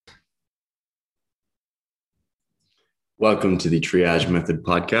Welcome to the Triage Method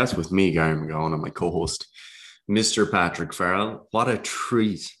podcast with me, Gary McGowan, and my co-host, Mr. Patrick Farrell. What a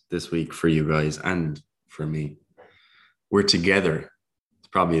treat this week for you guys and for me. We're together. It's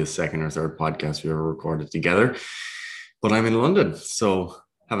probably the second or third podcast we've ever recorded together, but I'm in London, so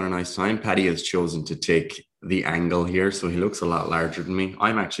having a nice time. Paddy has chosen to take the angle here, so he looks a lot larger than me.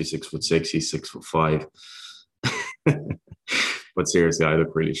 I'm actually 6'6", he's 6'5". But seriously, I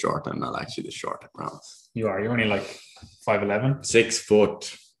look really short. I'm not actually this short, I promise. You are. You're only like 5'11". 6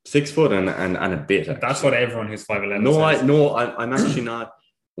 foot and a bit. Actually. That's what everyone who's 5'11". I'm actually not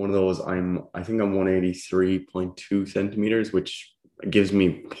one of those. I think I'm 183.2 centimeters, which gives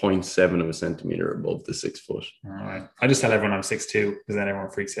me 0.7 of a centimeter above the 6 foot. All right. I just tell everyone I'm 6'2" because then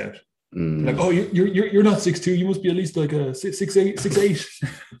everyone freaks out. Like, oh, you're not 6'2". You must be at least like a 6'8", 6'8".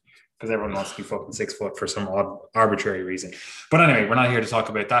 Because everyone wants to be fucking 6 foot for some odd arbitrary reason. But anyway, we're not here to talk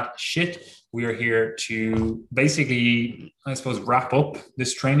about that shit. We are here to basically, I suppose, wrap up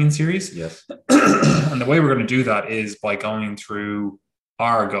this training series. Yes. And the way we're going to do that is by going through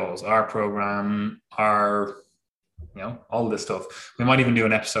our goals, our program, all this stuff. We might even do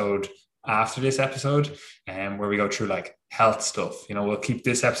an episode after this episode where we go through like health stuff. We'll keep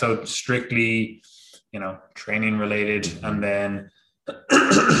this episode strictly, training related, and then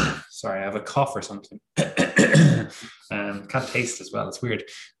sorry, I have a cough or something. Can't taste as well. It's weird.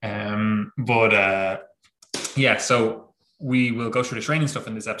 So we will go through the training stuff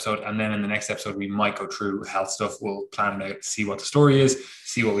in this episode, and then in the next episode we might go through health stuff. We'll plan out, see what the story is,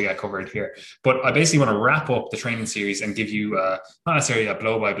 see what we got covered here. But I basically want to wrap up the training series and give you not necessarily a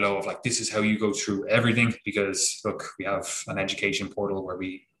blow by blow of like this is how you go through everything, because look, we have an education portal where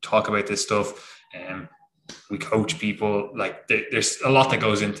we talk about this stuff and we coach people. Like there's a lot that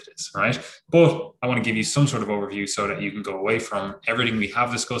goes into this, right? But I want to give you some sort of overview so that you can go away from everything we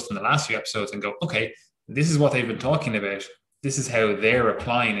have discussed in the last few episodes and go, okay, this is what they've been talking about. This is how they're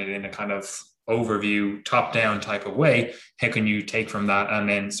applying it in a kind of overview, top-down type of way. How can you take from that and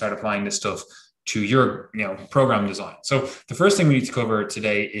then start applying this stuff to your program design? So the first thing we need to cover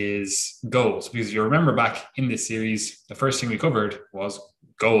today is goals, because you remember back in this series, the first thing we covered was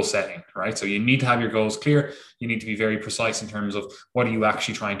goal setting, right? So you need to have your goals clear. You need to be very precise in terms of what are you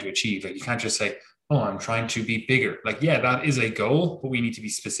actually trying to achieve. Like you can't just say, oh, I'm trying to be bigger. Like, yeah, that is a goal, but we need to be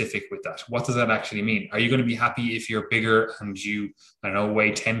specific with that. What does that actually mean? Are you going to be happy if you're bigger and you,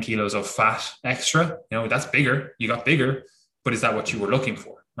 weigh 10 kilos of fat extra? That's bigger. You got bigger, but is that what you were looking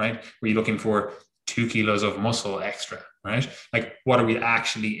for, right? Were you looking for 2 kilos of muscle extra, right? Like, what are we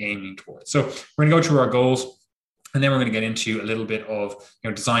actually aiming towards? So we're going to go through our goals. And then we're going to get into a little bit of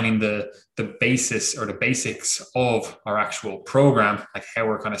designing the basis or the basics of our actual program, like how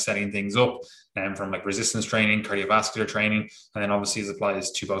we're kind of setting things up, from like resistance training, cardiovascular training, and then obviously it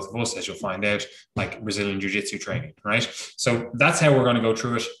applies to both of us, as you'll find out, like Brazilian Jiu-Jitsu training, right? So that's how we're going to go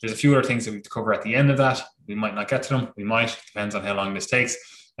through it. There's a few other things that we have to cover at the end of that. We might not get to them. We might, depends on how long this takes.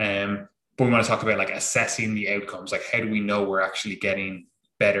 But we want to talk about like assessing the outcomes, like how do we know we're actually getting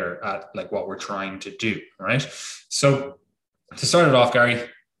better at like what we're trying to do, right? So to start it off, Gary,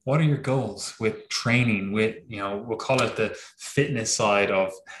 what are your goals with training, with, we'll call it the fitness side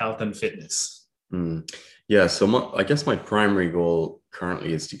of health and fitness? Yeah, so I guess my primary goal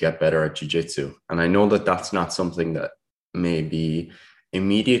currently is to get better at jiu-jitsu. And I know that that's not something that may be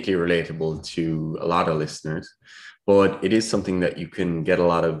immediately relatable to a lot of listeners, but it is something that you can get a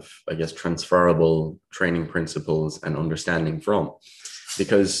lot of, I guess, transferable training principles and understanding from.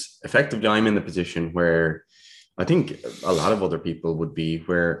 Because effectively, I'm in the position where I think a lot of other people would be,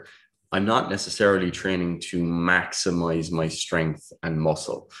 where I'm not necessarily training to maximize my strength and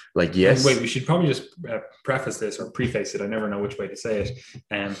muscle. Like, yes. Wait, we should probably just preface this or preface it. I never know which way to say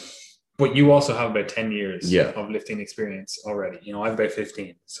it. But you also have about 10 years of lifting experience already. I've about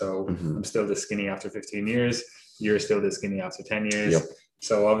 15. So I'm still this skinny after 15 years. You're still this skinny after 10 years. Yep.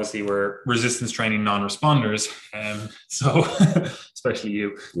 So obviously we're resistance training non-responders. So especially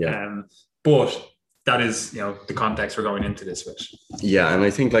you. Yeah. But that is, the context we're going into this with. Yeah. And I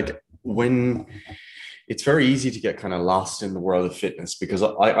think like when it's very easy to get kind of lost in the world of fitness, because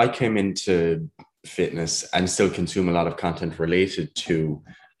I came into fitness and still consume a lot of content related to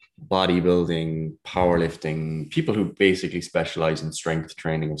bodybuilding, powerlifting, people who basically specialize in strength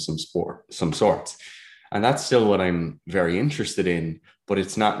training of some sorts. And that's still what I'm very interested in, but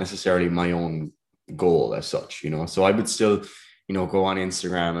it's not necessarily my own goal as such, So I would still, go on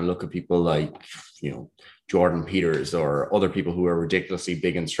Instagram and look at people like, Jordan Peters or other people who are ridiculously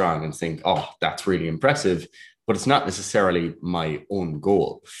big and strong and think, oh, that's really impressive. But it's not necessarily my own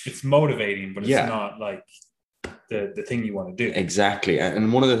goal. It's motivating, but it's not like the thing you want to do. Exactly.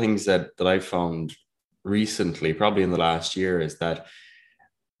 And one of the things that I found recently, probably in the last year, is that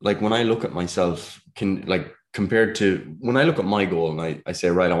like when I look at myself, can like compared to when I look at my goal and I say,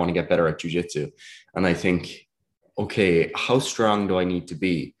 right, I want to get better at jujitsu. And I think, okay, how strong do I need to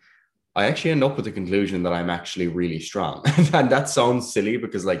be? I actually end up with the conclusion that I'm actually really strong. And that sounds silly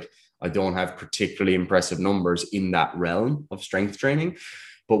because like I don't have particularly impressive numbers in that realm of strength training.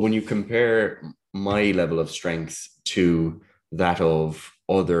 But when you compare my level of strength to that of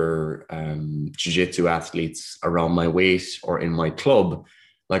other jiu-jitsu athletes around my weight or in my club,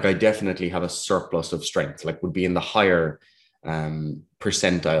 like I definitely have a surplus of strength, like would be in the higher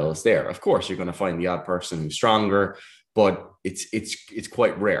percentiles there. Of course, you're going to find the odd person who's stronger, but it's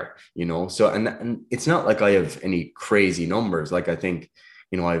quite rare, you know. So and it's not like I have any crazy numbers. Like I think,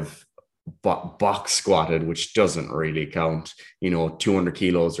 you know, I've box squatted, which doesn't really count, you know, 200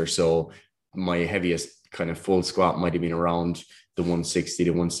 kilos or so. My heaviest kind of full squat might have been around the 160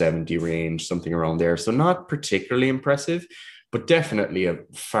 to 170 range, something around there. So not particularly impressive, but definitely a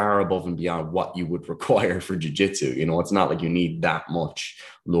far above and beyond what you would require for jiu-jitsu. You know, it's not like you need that much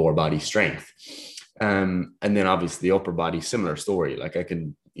lower body strength. And then obviously the upper body, similar story. Like I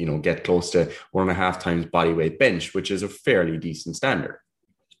can, you know, get close to 1.5 times body weight bench, which is a fairly decent standard.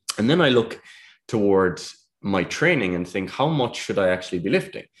 And then I look towards my training and think, how much should I actually be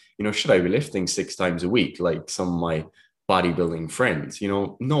lifting? You know, should I be lifting 6 times a week like some of my bodybuilding friends? You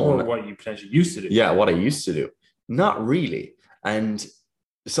know, no. Or what you potentially used to do. Yeah, what I used to do. Not really. And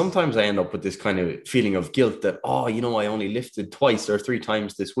sometimes I end up with this kind of feeling of guilt that, oh, you know, I only lifted twice or 3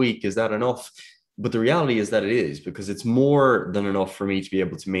 times this week. Is that enough? But the reality is that it is, because it's more than enough for me to be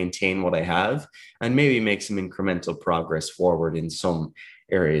able to maintain what I have and maybe make some incremental progress forward in some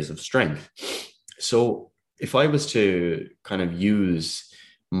areas of strength. So if I was to kind of use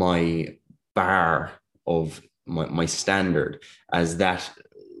my bar of my standard as that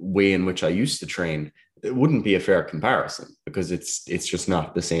way in which I used to train, it wouldn't be a fair comparison because it's just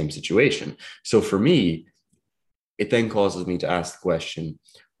not the same situation. So for me, it then causes me to ask the question,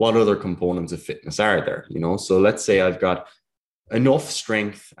 what other components of fitness are there? You know, so let's say I've got enough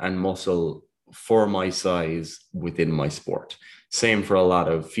strength and muscle for my size within my sport. Same for a lot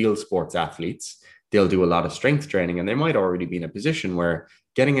of field sports athletes. They'll do a lot of strength training and they might already be in a position where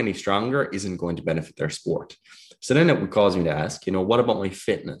getting any stronger isn't going to benefit their sport. So then it would cause me to ask, you know, what about my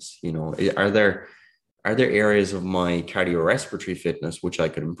fitness? You know, are there areas of my cardiorespiratory fitness which I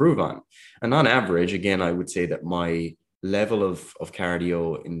could improve on? And on average, again, I would say that my level of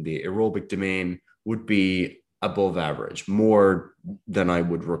cardio in the aerobic domain would be above average, more than I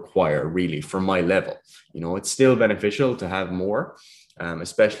would require really for my level. You know, it's still beneficial to have more,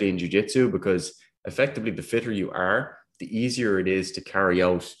 especially in jiu-jitsu, because effectively the fitter you are, the easier it is to carry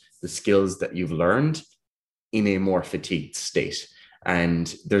out the skills that you've learned in a more fatigued state.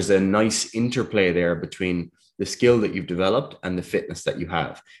 And there's a nice interplay there between the skill that you've developed and the fitness that you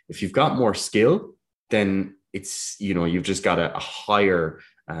have. If you've got more skill, then it's, you know, you've just got a higher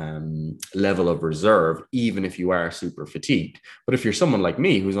level of reserve, even if you are super fatigued. But if you're someone like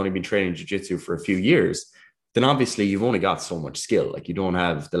me who's only been training jiu-jitsu for a few years, then obviously you've only got so much skill. Like you don't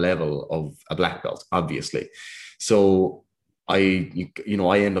have the level of a black belt, obviously. So I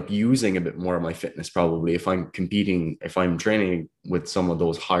end up using a bit more of my fitness probably if I'm competing, if I'm training with some of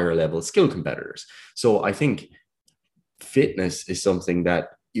those higher level skill competitors. So I think fitness is something that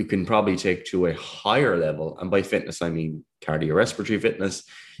you can probably take to a higher level. And by fitness, I mean cardiorespiratory fitness.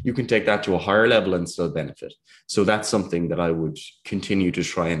 You can take that to a higher level and still benefit. So that's something that I would continue to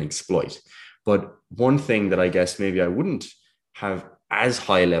try and exploit. But one thing that I guess maybe I wouldn't have as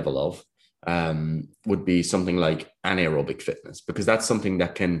high level of would be something like anaerobic fitness, because that's something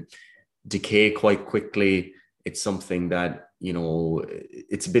that can decay quite quickly. It's something that, you know,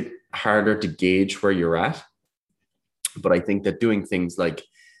 it's a bit harder to gauge where you're at. But I think that doing things like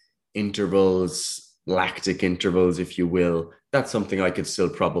intervals, lactic intervals, if you will, that's something I could still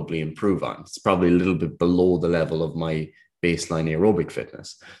probably improve on. It's probably a little bit below the level of my baseline aerobic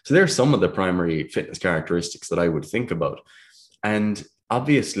fitness. So there's some of the primary fitness characteristics that I would think about. And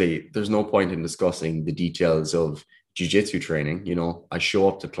obviously, there's no point in discussing the details of jiu-jitsu training. You know, I show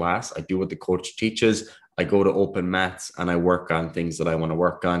up to class, I do what the coach teaches, I go to open mats and I work on things that I want to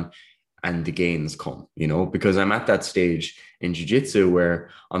work on, and the gains come, you know, because I'm at that stage in jiu-jitsu where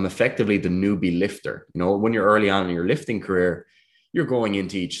I'm effectively the newbie lifter. You know, when you're early on in your lifting career, you're going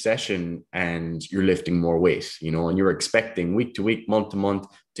into each session and you're lifting more weight, you know, and you're expecting week to week, month to month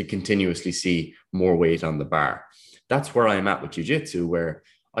to continuously see more weight on the bar. That's where I'm at with jiu-jitsu, where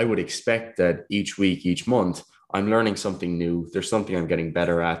I would expect that each week, each month, I'm learning something new. There's something I'm getting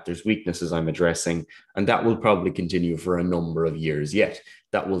better at. There's weaknesses I'm addressing, and that will probably continue for a number of years yet.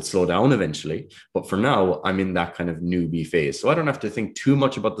 that will slow down eventually. But for now, I'm in that kind of newbie phase. So I don't have to think too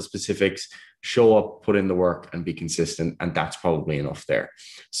much about the specifics, show up, put in the work, and be consistent. And that's probably enough there.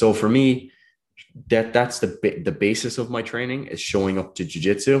 So for me, that's the basis of my training is showing up to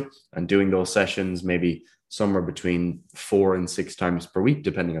jiu-jitsu and doing those sessions maybe somewhere between 4 and 6 times per week,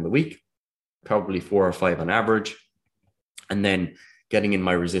 depending on the week, probably 4 or 5 on average. And then getting in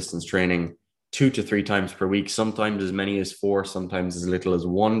my resistance training 2 to 3 times per week, sometimes as many as 4, sometimes as little as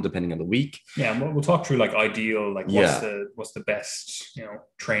 1, depending on the week. Yeah, and we'll talk through like ideal, like what's the best, you know,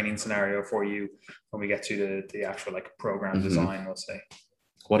 training scenario for you when we get to the actual like program design, let's say.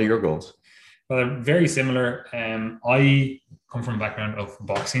 What are your goals? Well, they're very similar. I come from a background of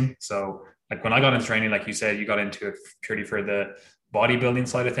boxing, so like when I got into training, like you said, you got into it purely for the bodybuilding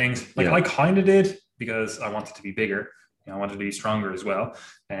side of things. Like I kind of did because I wanted to be bigger. I wanted to be stronger as well.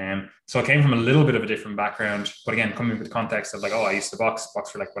 So I came from a little bit of a different background, but again, coming with the context of like, I used to box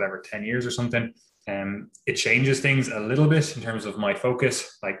for like whatever, 10 years or something. It changes things a little bit in terms of my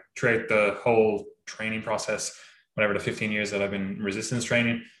focus, like throughout the whole training process, whatever the 15 years that I've been resistance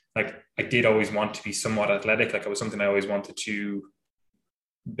training, like I did always want to be somewhat athletic. Like it was something I always wanted to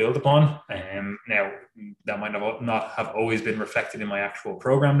build upon. Now that might not have always been reflected in my actual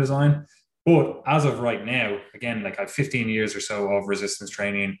program design. But as of right now, again, like I have 15 years or so of resistance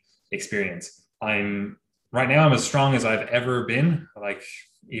training experience. I'm as strong as I've ever been, like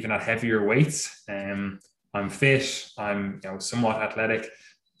even at heavier weights. I'm fit, I'm somewhat athletic.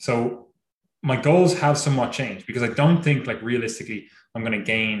 So my goals have somewhat changed because I don't think like realistically I'm going to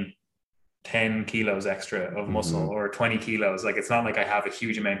gain 10 kilos extra of muscle or 20 kilos. Like it's not like I have a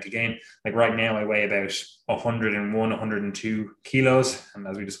huge amount to gain. Like right now I weigh about 101, 102 kilos. And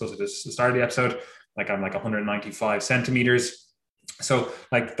as we discussed at the start of the episode, like I'm like 195 centimeters. So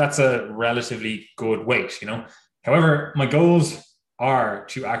like that's a relatively good weight, you know. However, my goals are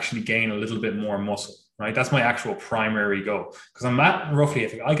to actually gain a little bit more muscle, right? That's my actual primary goal. Because I'm at roughly,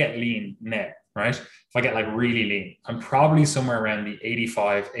 if I get lean now, right? If I get like really lean, I'm probably somewhere around the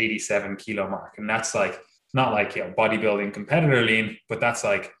 85, 87 kilo mark. And that's like, not like, bodybuilding competitor lean, but that's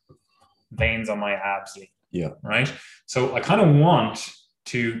like veins on my abs lean. Yeah. Right. So I kind of want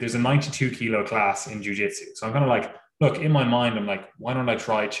to, there's a 92 kilo class in jiu-jitsu. So I'm kind of like, look, in my mind, I'm like, why don't I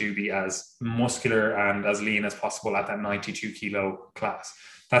try to be as muscular and as lean as possible at that 92 kilo class?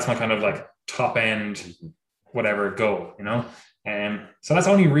 That's my kind of like top end, whatever goal, you know? So that's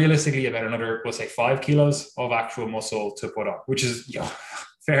only realistically about another, we'll say 5 kilos of actual muscle to put on, which is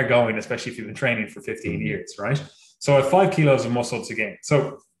fair going, especially if you've been training for 15 years, right? So I have 5 kilos of muscle to gain.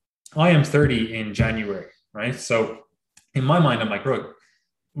 So I am 30 in January, right? So in my mind, I'm like, bro,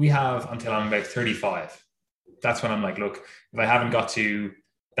 we have until I'm about 35. That's when I'm like, look, if I haven't got to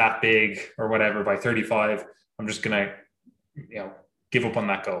that big or whatever by 35, I'm just going to, give up on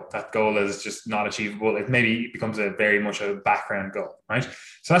that goal. That goal is just not achievable. It maybe becomes a very much a background goal, right?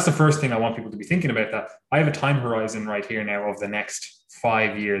 So that's the first thing I want people to be thinking about, that I have a time horizon right here now of the next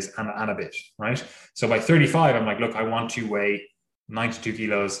 5 years and a bit, right? So by 35, I'm like, look, I want to weigh 92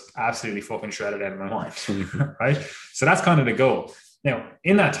 kilos, absolutely fucking shredded out of my mind, right? So that's kind of the goal. Now,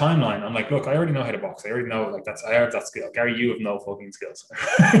 in that timeline, I'm like, look, I already know how to box. I already know, like, I have that skill. Gary, you have no fucking skills.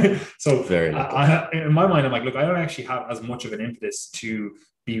 So in my mind, I'm like, look, I don't actually have as much of an impetus to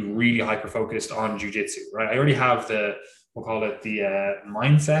be really hyper-focused on jiu-jitsu, right? I already have we'll call it the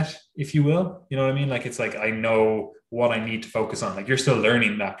mindset, if you will. You know what I mean? Like, it's like, I know what I need to focus on. Like, you're still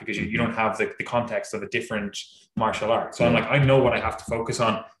learning that because you don't have the context of a different martial art. So I'm like, I know what I have to focus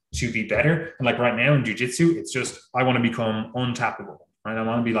on to be better. And like right now in jiu-jitsu, it's just, I want to become untappable, right? I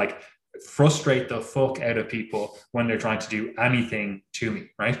want to be like, frustrate the fuck out of people when they're trying to do anything to me,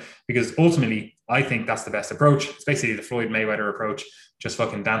 right? Because ultimately, I think that's the best approach. It's basically the Floyd Mayweather approach. Just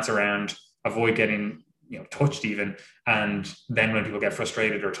fucking dance around, avoid getting, touched even. And then when people get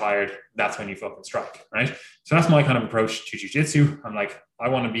frustrated or tired, that's when you fucking strike, right? So that's my kind of approach to jiu-jitsu. I'm like, I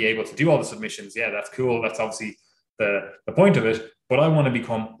want to be able to do all the submissions. Yeah, that's cool. That's obviously the point of it. But I want to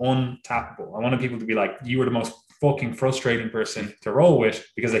become untappable. I want people to be like, you are the most fucking frustrating person to roll with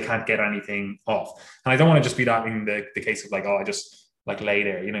because they can't get anything off. And I don't want to just be that in the case of like, I just like lay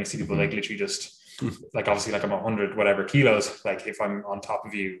there. You see people like literally just like, obviously like I'm 100 whatever kilos. Like if I'm on top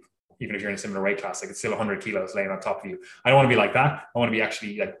of you, even if you're in a similar weight class, like it's still 100 kilos laying on top of you. I don't want to be like that. I want to be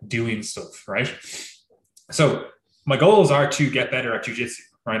actually like doing stuff, right? So my goals are to get better at jiu-jitsu,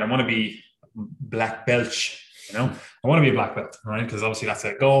 right? I want to be black belt. I want to be a black belt, right? Because obviously that's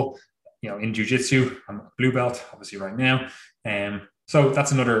a goal, in jiu-jitsu. I'm a blue belt, obviously right now. So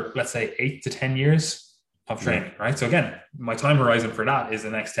that's another, let's say 8 to 10 years of training, right? So again, my time horizon for that is the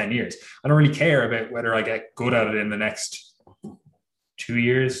next 10 years. I don't really care about whether I get good at it in the next 2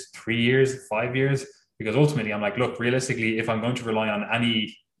 years, 3 years, 5 years, because ultimately I'm like, look, realistically, if I'm going to rely on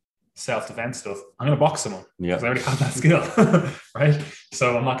any self-defense stuff, I'm going to box someone because I already have that skill, right?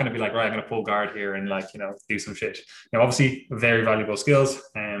 So I'm not going to be like, right, I'm going to pull guard here and like, do some shit. Now, obviously, very valuable skills,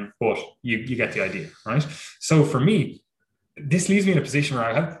 but you get the idea, right? So for me, this leaves me in a position where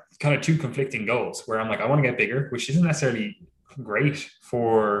I have kind of two conflicting goals where I'm like, I want to get bigger, which isn't necessarily great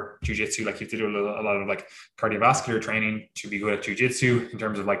for jiu-jitsu. Like you have to do a lot of like cardiovascular training to be good at jiu-jitsu in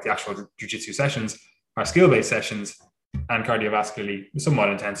terms of like the actual jiu-jitsu sessions. Our skill-based sessions and cardiovascularly somewhat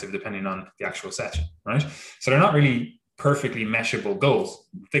intensive depending on the actual session, right? So they're not really perfectly meshable goals.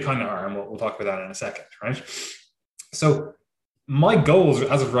 They kind of are, and we'll talk about that in a second, right? So my goals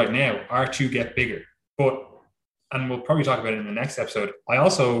as of right now are to get bigger, and we'll probably talk about it in the next episode, I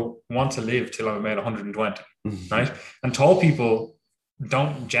also want to live till I'm about 120, right? And tall people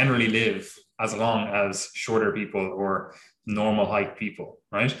don't generally live as long as shorter people or normal height people,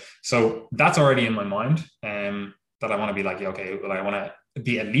 right? So that's already in my mind, that I want to be like, okay, well, I want to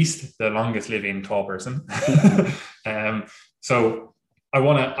be at least the longest living tall person. So I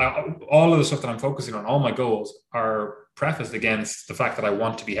want to, all of the stuff that I'm focusing on, all my goals are prefaced against the fact that I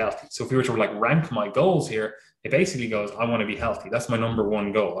want to be healthy. So if we were to like rank my goals here, it basically goes, I want to be healthy. That's my number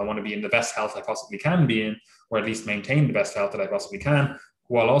one goal. I want to be in the best health I possibly can be in, or at least maintain the best health that I possibly can,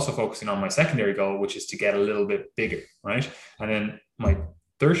 while also focusing on my secondary goal, which is to get a little bit bigger, right? And then my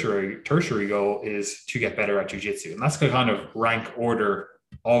tertiary goal is to get better at jiu-jitsu. And that's the kind of rank order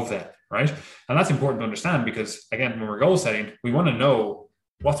of that, right? And that's important to understand because, again, when we're goal setting, we want to know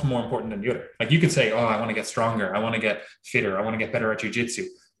what's more important than the other. Like you could say, oh, I want to get stronger. I want to get fitter. I want to get better at jiu-jitsu.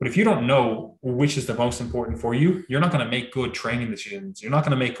 But if you don't know which is the most important for you, you're not going to make good training decisions. You're not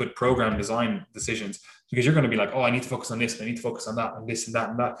going to make good program design decisions because you're going to be like, oh, I need to focus on this. I need to focus on that and this and that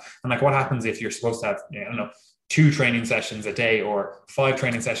and that. And like, what happens if you're supposed to have, I don't know, 2 training sessions a day or 5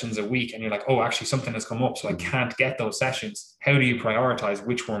 training sessions a week, and you're like, oh, actually something has come up, so I can't get those sessions. How do you prioritize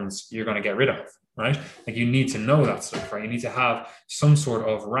which ones you're going to get rid of, right? Like you need to know that stuff, right? You need to have some sort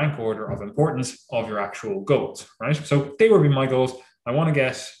of rank order of importance of your actual goals, right? So they would be my goals. I want to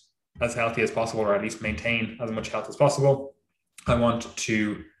get as healthy as possible, or at least maintain as much health as possible. I want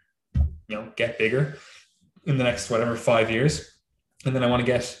to, get bigger in the next, 5 years. And then I want to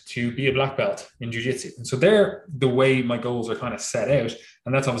get to be a black belt in jiu-jitsu. And so they're the way my goals are kind of set out.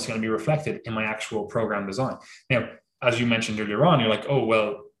 And that's obviously going to be reflected in my actual program design. Now, as you mentioned earlier on, you're like, oh,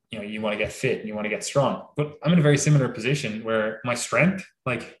 well, you want to get fit and you want to get strong. But I'm in a very similar position where my strength,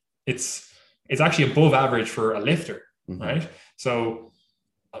 like it's actually above average for a lifter, right? So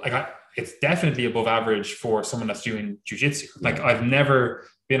it's definitely above average for someone that's doing jiu-jitsu. Like I've never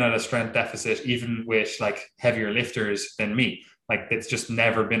been at a strength deficit, even with like heavier lifters than me. Like it's just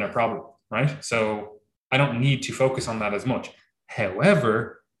never been a problem, right? So I don't need to focus on that as much.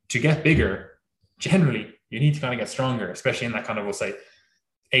 However, to get bigger, generally you need to kind of get stronger, especially in that kind of, we'll say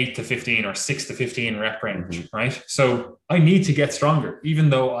 8 to 15 or 6 to 15 rep range, right? So I need to get stronger, even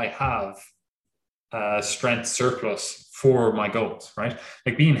though I have a strength surplus for my goals, right?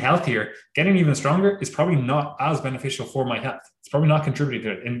 Like being healthier, getting even stronger is probably not as beneficial for my health. It's probably not contributing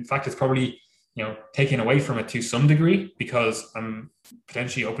to it. In fact, it's probably, taking away from it to some degree because I'm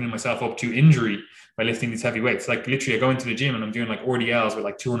potentially opening myself up to injury by lifting these heavy weights. Like literally I go into the gym and I'm doing like RDLs with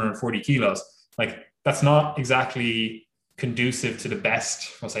like 240 kilos. Like that's not exactly conducive to the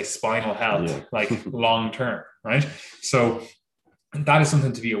best, I'll say, spinal health, like long-term, right? So that is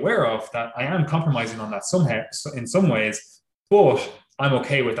something to be aware of, that I am compromising on that somehow in some ways, but I'm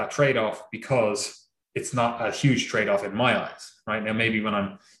okay with that trade-off because it's not a huge trade-off in my eyes, right? Now, maybe when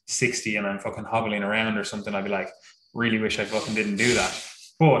I'm 60 and I'm fucking hobbling around or something, I'd be like, really wish I fucking didn't do that.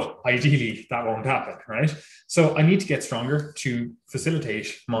 But ideally that won't happen, right? So I need to get stronger to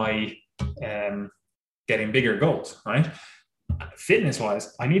facilitate my getting bigger goals, right?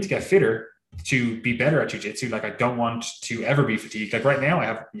 Fitness-wise, I need to get fitter to be better at jiu-jitsu. Like I don't want to ever be fatigued. Like right now I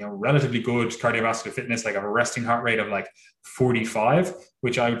have, relatively good cardiovascular fitness. Like I have a resting heart rate of like 45,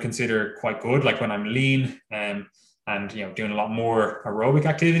 which I would consider quite good. Like when I'm lean and doing a lot more aerobic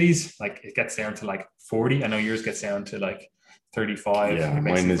activities, like it gets down to like 40. I know yours gets down to like 35. Yeah,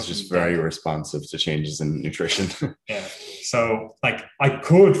 mine is just very responsive to changes in nutrition. Yeah. So like I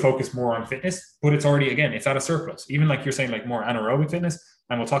could focus more on fitness, but it's already, again, it's at a surplus. Even like you're saying, like more anaerobic fitness,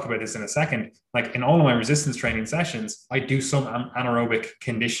 and we'll talk about this in a second. Like in all of my resistance training sessions, I do some anaerobic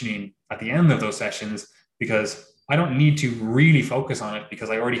conditioning at the end of those sessions because I don't need to really focus on it because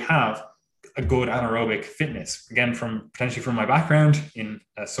I already have a good anaerobic fitness, again, potentially from my background in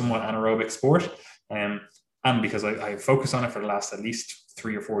a somewhat anaerobic sport. And because I focus on it for the last at least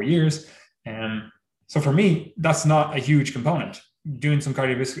 3 or 4 years. So for me, that's not a huge component. doing some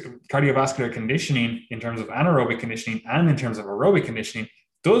cardiovascular conditioning in terms of anaerobic conditioning and in terms of aerobic conditioning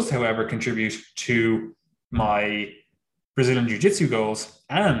does, however, contribute to my Brazilian Jiu-Jitsu goals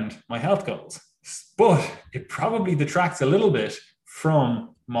and my health goals. But it probably detracts a little bit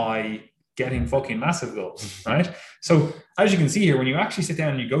from my getting fucking massive goals, right? So as you can see here, when you actually sit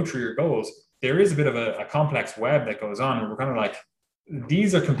down and you go through your goals, there is a bit of a complex web that goes on where we're kind of like,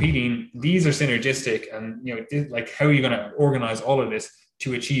 these are competing, these are synergistic, and like how are you going to organize all of this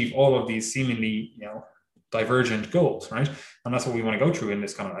to achieve all of these seemingly divergent goals, right? And that's what we want to go through in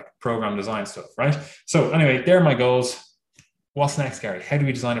this kind of like program design stuff, right? So anyway, there are my goals. What's next, Gary? How do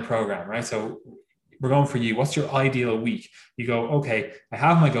we design a program, right? So we're going for you. What's your ideal week? You go, okay, I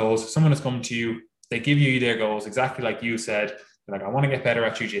have my goals. Someone has come to you. They give you their goals exactly like you said. They're like, I want to get better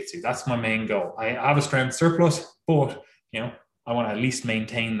at jiu-jitsu. That's my main goal. I have a strength surplus, but I want to at least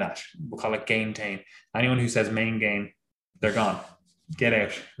maintain that. We'll call it gaintain. Anyone who says main gain, they're gone. Get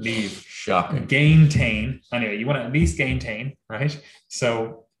out, leave. Shocking. Gaintain. Anyway, you want to at least gaintain, right?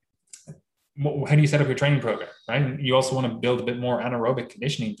 So how do you set up your training program, right? You also want to build a bit more anaerobic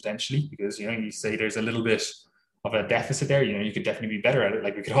conditioning potentially, because you say there's a little bit of a deficit there. You could definitely be better at it.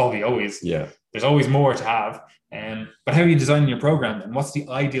 Like we could all be always. Yeah. There's always more to have. But how are you designing your program, and what's the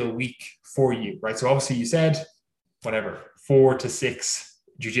ideal week for you, right? So obviously you said whatever 4 to 6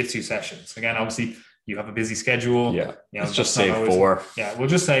 jiu-jitsu sessions. Again, obviously you have a busy schedule. Yeah. Let's just say 4. Yeah, we'll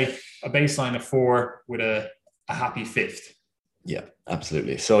just say a baseline of 4 with a happy 5th. Yeah,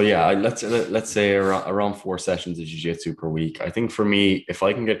 absolutely. So yeah, let's say around 4 sessions of jiu-jitsu per week. I think for me, if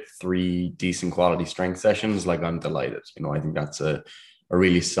I can get 3 decent quality strength sessions, like I'm delighted. I think that's a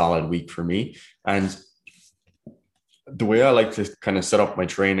really solid week for me. And the way I like to kind of set up my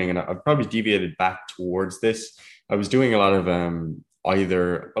training, and I've probably deviated back towards this. I was doing a lot of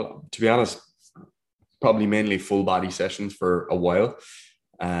to be honest, probably mainly full body sessions for a while.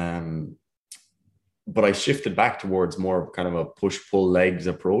 But I shifted back towards more of kind of a push-pull legs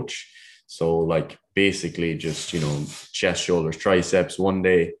approach. So like basically just, chest, shoulders, triceps one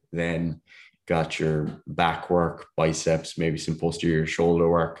day, then got your back work, biceps, maybe some posterior shoulder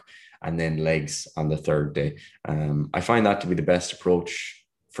work, and then legs on the third day. I find that to be the best approach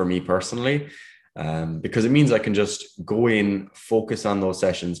for me personally, because it means I can just go in, focus on those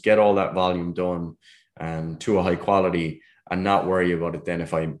sessions, get all that volume done to a high quality, and not worry about it then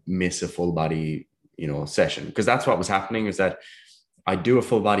if I miss a full body session. Because that's what was happening, is that I do a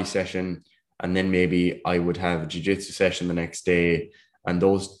full body session and then maybe I would have a jiu-jitsu session the next day, and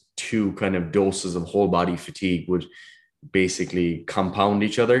those 2 kind of doses of whole body fatigue would basically compound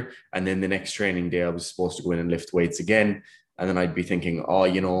each other. And then the next training day I was supposed to go in and lift weights again, and then I'd be thinking,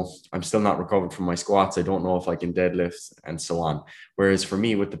 I'm still not recovered from my squats, I don't know if I can deadlift, and so on. Whereas for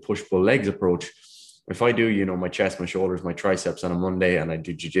me, with the push-pull legs approach, if I do my chest, my shoulders, my triceps on a Monday, and I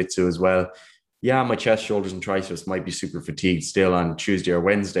do jiu-jitsu as well, yeah, my chest, shoulders, and triceps might be super fatigued still on Tuesday or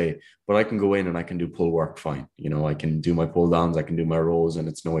Wednesday, but I can go in and I can do pull work fine. I can do my pull downs, I can do my rows, and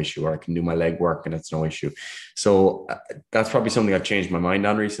it's no issue, or I can do my leg work and it's no issue. So that's probably something I've changed my mind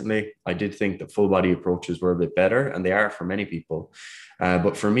on recently. I did think that full body approaches were a bit better, and they are for many people.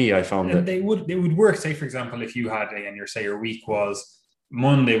 But for me, I found that they would work. Say, for example, if you had your week was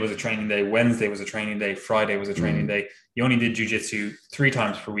Monday was a training day, Wednesday was a training day, Friday was a training day. You only did jiu-jitsu 3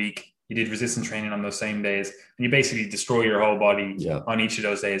 times per week. You did resistance training on those same days, and you basically destroy your whole body on each of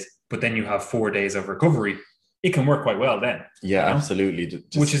those days. But then you have 4 days of recovery. It can work quite well then. Yeah, absolutely.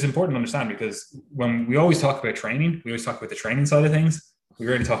 Which is important to understand, because when we always talk about training, we always talk about the training side of things. We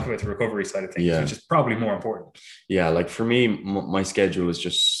already talked about the recovery side of things, which is probably more important. Yeah, like for me, my schedule is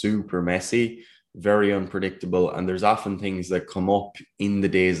just super messy, very unpredictable. And there's often things that come up in the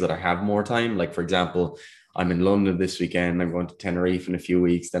days that I have more time. Like, for example, I'm in London this weekend. I'm going to Tenerife in a few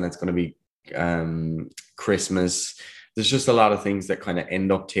weeks. Then it's going to be Christmas. There's just a lot of things that kind of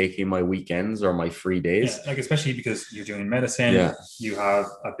end up taking my weekends or my free days. Yeah, like especially because you're doing medicine, you have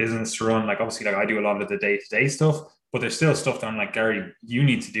a business to run. Like obviously, like I do a lot of the day-to-day stuff, but there's still stuff that I'm like, Gary, you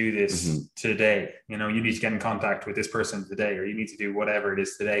need to do this today. You need to get in contact with this person today, or you need to do whatever it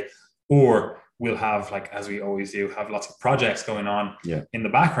is today. Or we'll have, like, as we always do, have lots of projects going on in the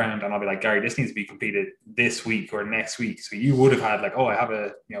background. And I'll be like, Gary, this needs to be completed this week or next week. So you would have had like, I have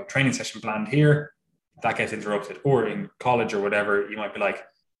a training session planned here. That gets interrupted. Or in college or whatever, you might be like,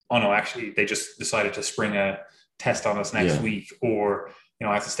 oh no, actually they just decided to spring a test on us next week. Or,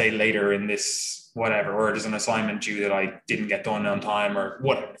 I have to stay later in this whatever. Or there's an assignment due that I didn't get done on time, or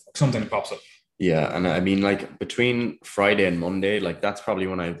whatever. Something pops up. Yeah. And I mean, like between Friday and Monday, like that's probably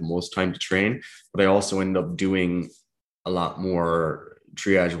when I have the most time to train, but I also end up doing a lot more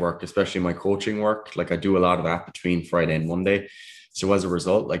triage work, especially my coaching work. Like I do a lot of that between Friday and Monday. So as a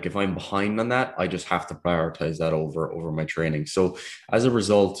result, like if I'm behind on that, I just have to prioritize that over my training. So as a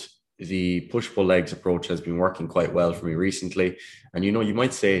result, the push pull legs approach has been working quite well for me recently. And you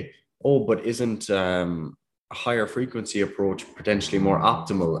might say, oh, but isn't a higher frequency approach potentially more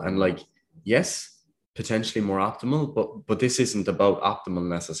optimal? And like, yes, potentially more optimal, but this isn't about optimal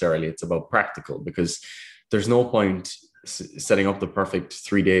necessarily. It's about practical, because there's no point setting up the perfect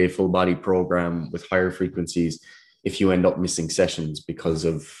 3-day full body program with higher frequencies if you end up missing sessions because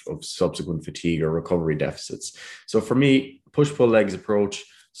of subsequent fatigue or recovery deficits. So for me, push pull legs approach,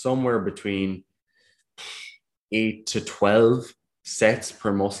 somewhere between 8 to 12 sets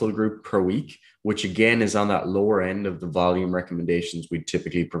per muscle group per week, which again is on that lower end of the volume recommendations we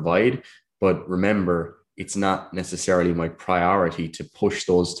typically provide. But remember, it's not necessarily my priority to push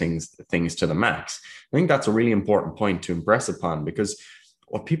those things to the max. I think that's a really important point to impress upon, because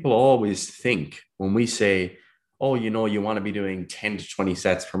what people always think when we say, oh, you want to be doing 10 to 20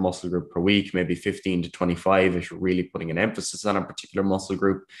 sets per muscle group per week, maybe 15 to 25 if you're really putting an emphasis on a particular muscle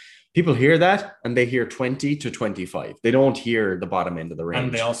group. People hear that and they hear 20 to 25. They don't hear the bottom end of the range.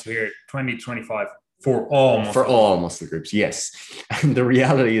 And they also hear 20 to 25 for all muscle groups. Yes. And the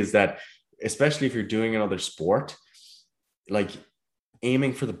reality is that, especially if you're doing another sport, like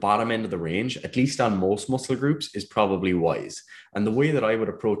aiming for the bottom end of the range, at least on most muscle groups, is probably wise. And the way that I would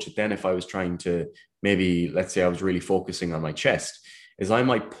approach it then, if I was trying to maybe, let's say I was really focusing on my chest, is I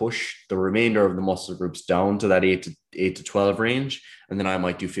might push the remainder of the muscle groups down to that 8 to 12 range. And then I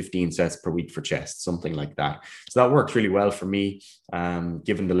might do 15 sets per week for chest, something like that. So that works really well for me,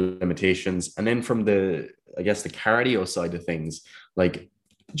 given the limitations. And then from the cardio side of things, like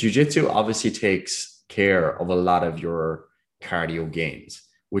jiu-jitsu obviously takes care of a lot of your cardio gains,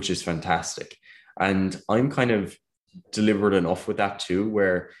 which is fantastic. And I'm kind of deliberate enough with that too,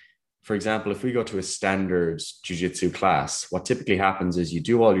 where, for example, if we go to a standard jiu-jitsu class, what typically happens is you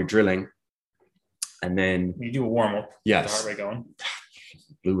do all your drilling and then you do a warm-up. Yes. Heart rate going.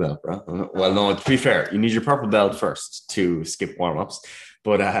 Blue belt, bro. Well, no, to be fair, you need your purple belt first to skip warm-ups.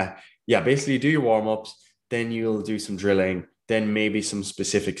 But basically you do your warm-ups, then you'll do some drilling, then maybe some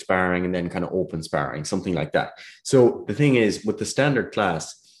specific sparring, and then kind of open sparring, something like that. So the thing is, with the standard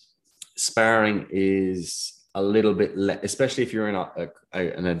class, sparring is a little bit especially if you're in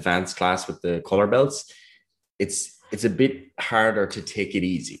an advanced class with the color belts, it's a bit harder to take it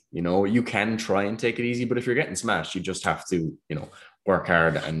easy. You can try and take it easy, but if you're getting smashed, you just have to, work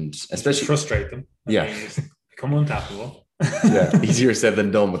hard, and especially frustrate them. Become untappable. Easier said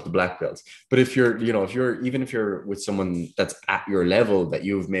than done with the black belts. But if you're with someone that's at your level, that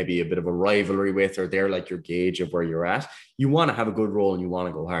you've maybe a bit of a rivalry with, or they're like your gauge of where you're at, you want to have a good role and you want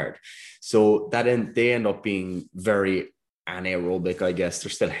to go hard. So they end up being very anaerobic, I guess. They're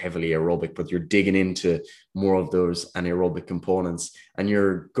still heavily aerobic, but you're digging into more of those anaerobic components, and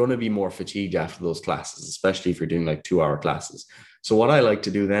you're going to be more fatigued after those classes, especially if you're doing like 2-hour classes. So what I like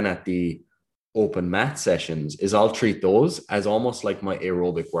to do then at the open mat sessions is I'll treat those as almost like my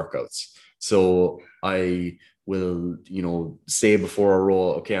aerobic workouts. So I will, say before a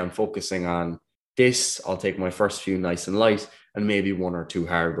roll, okay, I'm focusing on this. I'll take my first few nice and light and maybe 1 or 2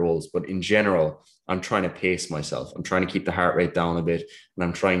 hard rolls. But in general, I'm trying to pace myself. I'm trying to keep the heart rate down a bit, and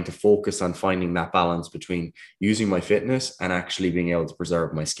I'm trying to focus on finding that balance between using my fitness and actually being able to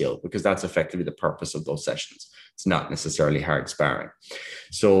preserve my skill, because that's effectively the purpose of those sessions. It's not necessarily hard sparring.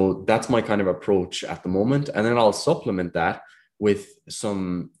 So that's my kind of approach at the moment. And then I'll supplement that with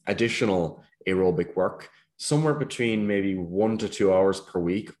some additional aerobic work, somewhere between maybe 1 to 2 hours per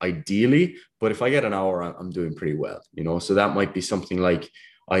week, ideally. But if I get an hour, I'm doing pretty well, So that might be something like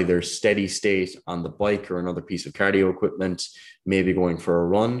either steady state on the bike or another piece of cardio equipment, maybe going for a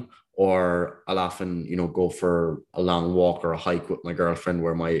run, or I'll often, go for a long walk or a hike with my girlfriend,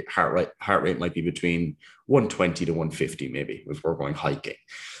 where my heart rate might be between 120 to 150, maybe, if we're going hiking.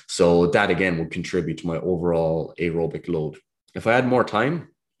 So that again would contribute to my overall aerobic load. If I had more time,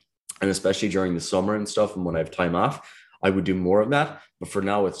 and especially during the summer and stuff, and when I have time off, I would do more of that. But for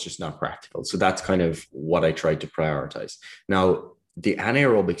now, it's just not practical. So that's kind of what I try to prioritize. Now, the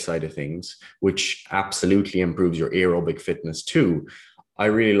anaerobic side of things, which absolutely improves your aerobic fitness too, I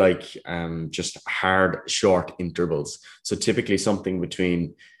really like just hard, short intervals. So typically something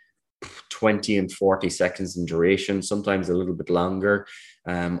between 20 and 40 seconds in duration, sometimes a little bit longer.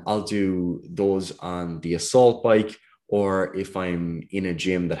 I'll do those on the assault bike, or if I'm in a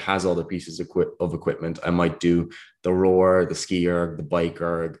gym that has other pieces of equipment, I might do the rower, the ski erg, the bike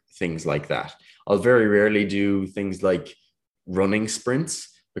erg, things like that. I'll very rarely do things like running sprints,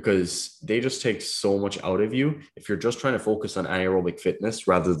 because they just take so much out of you. If you're just trying to focus on anaerobic fitness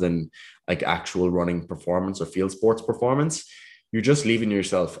rather than like actual running performance or field sports performance, you're just leaving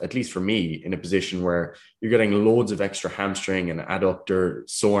yourself, at least for me, in a position where you're getting loads of extra hamstring and adductor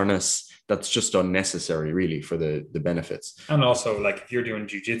soreness that's just unnecessary, really, for the benefits. And also, like if you're doing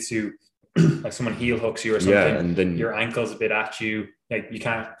jujitsu, like someone heel hooks you or Yeah, something, and then your ankle's a bit at you. Like you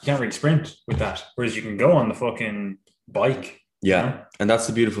can't really sprint with that. Whereas you can go on the fucking bike. yeah, You know? and that's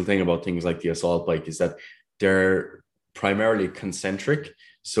the beautiful thing about things like the assault bike is that they're primarily concentric.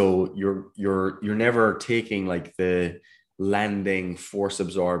 So you're never taking like the landing force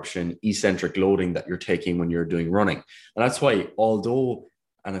absorption eccentric loading that you're taking when you're doing running. And that's why although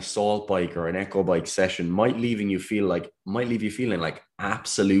an assault bike or an echo bike session might leave you feeling like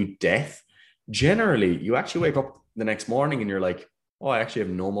absolute death, generally you actually wake up the next morning and you're like, oh, I actually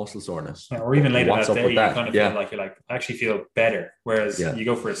have no muscle soreness. Yeah, or even later What's that up day, with you that? kind of feel Yeah. like I actually feel better. Whereas Yeah. you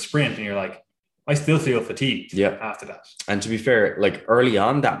go for a sprint and you're like, I still feel fatigued Yeah. after that. And to be fair, like early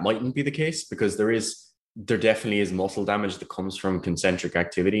on, that mightn't be the case because there definitely is muscle damage that comes from concentric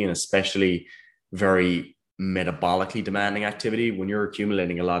activity, and especially very metabolically demanding activity. When you're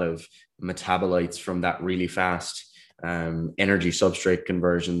accumulating a lot of metabolites from that really fast energy substrate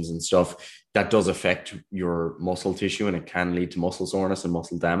conversions and stuff, that does affect your muscle tissue, and it can lead to muscle soreness and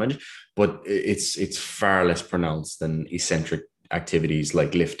muscle damage. But it's far less pronounced than eccentric activities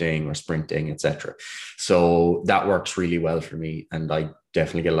like lifting or sprinting, etc. So that works really well for me, and I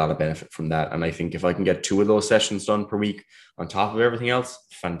definitely get a lot of benefit from that. And I think if I can get 2 of those sessions done per week on top of everything else,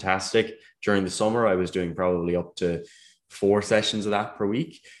 fantastic. During the summer, I was doing probably up to 4 sessions of that per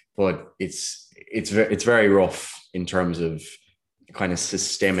week, but it's very rough in terms of kind of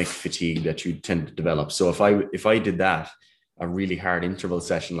systemic fatigue that you tend to develop. So if I did that, a really hard interval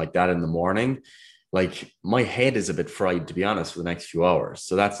session like that in the morning, like my head is a bit fried, to be honest, for the next few hours.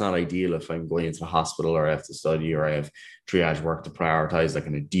 So that's not ideal if I'm going into the hospital or I have to study or I have triage work to prioritize, like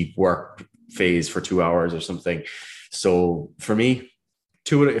in a deep work phase for 2 hours or something. So for me,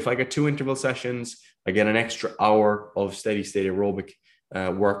 if I get 2 interval sessions, I get an extra hour of steady state aerobic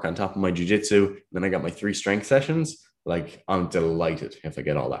work on top of my jiu-jitsu. Then I got my 3 strength sessions. Like I'm delighted if I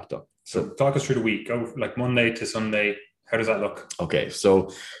get all that done. So talk us through the week. Go like Monday to Sunday. How does that look? Okay, so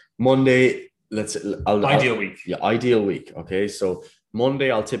Monday, Ideal week. Yeah, ideal week. Okay, so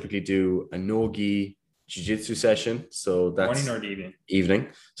Monday I'll typically do a no-gi jiu-jitsu session. So that's morning or the evening? Evening.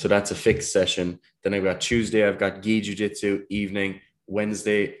 So that's a fixed session. Then I've got Tuesday, I've got gi jiu-jitsu evening.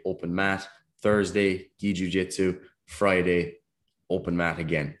 Wednesday, open mat. Thursday, gi jiu-jitsu. Friday, open mat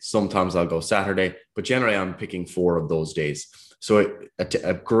again. Sometimes I'll go Saturday, but generally I'm picking 4 of those days. So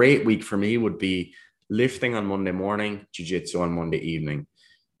a great week for me would be lifting on Monday morning, jiu-jitsu on Monday evening.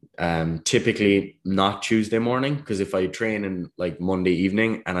 Typically not Tuesday morning, because if I train in like Monday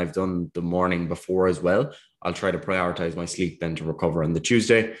evening and I've done the morning before as well, I'll try to prioritize my sleep then to recover on the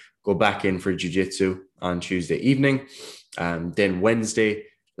Tuesday, go back in for jiu-jitsu on Tuesday evening. Then Wednesday,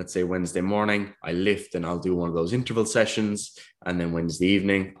 let's say Wednesday morning, I lift and I'll do one of those interval sessions. And then Wednesday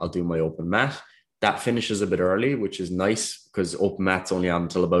evening, I'll do my open mat. That finishes a bit early, which is nice because open mat's only on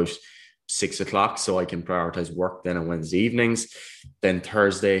until about 6 o'clock. So I can prioritize work then on Wednesday evenings. Then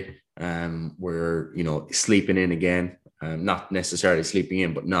Thursday, we're, sleeping in again. Not necessarily sleeping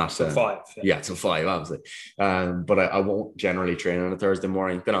in, but not till 5. Yeah, till 5, obviously. But I won't generally train on a Thursday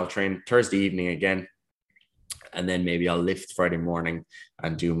morning. Then I'll train Thursday evening again. And then maybe I'll lift Friday morning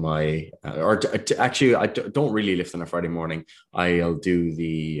and do my, actually, I don't really lift on a Friday morning. I'll do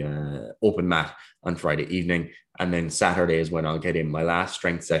the open mat on Friday evening. And then Saturday is when I'll get in my last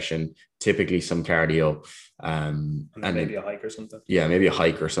strength session, typically some cardio. And maybe a hike or something. Yeah, maybe a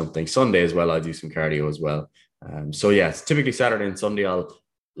hike or something. Sunday as well, I'll do some cardio as well. So yeah, it's typically Saturday and Sunday, I'll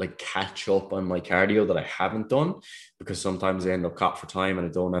like catch up on my cardio that I haven't done, because sometimes I end up caught for time and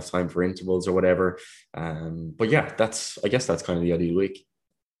I don't have time for intervals or whatever. But yeah, I guess that's kind of the ideal week.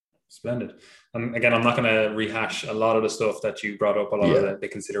 Splendid. Again, I'm not going to rehash a lot of the stuff that you brought up, a lot of the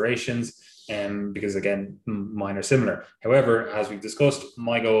considerations, because again, mine are similar. However, as we've discussed,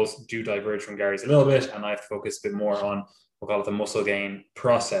 my goals do diverge from Gary's a little bit, and I've focused a bit more on, we'll call it the muscle gain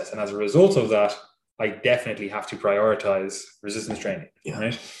process. And as a result of that, I definitely have to prioritize resistance training,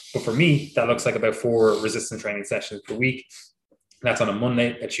 right? But for me, that looks like about 4 resistance training sessions per week. That's on a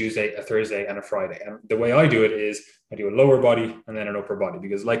Monday, a Tuesday, a Thursday, and a Friday. And the way I do it is I do a lower body and then an upper body,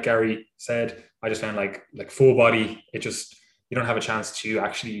 because like Gary said, I just found like full body, you don't have a chance to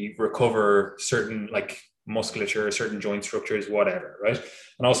actually recover certain like musculature, certain joint structures, whatever, right?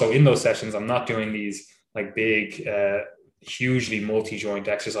 And also in those sessions, I'm not doing these like big, hugely multi-joint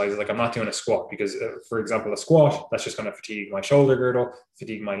exercises. Like I'm not doing a squat because, for example, a squat, that's just going to fatigue my shoulder girdle,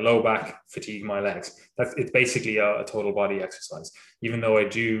 fatigue my low back, fatigue my legs. It's basically a total body exercise. Even though I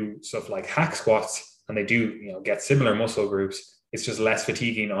do stuff like hack squats and they do, get similar muscle groups, it's just less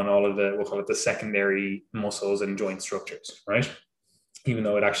fatiguing on all of the, we'll call it the secondary muscles and joint structures, right? Even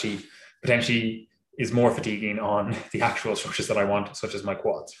though it actually potentially is more fatiguing on the actual structures that I want, such as my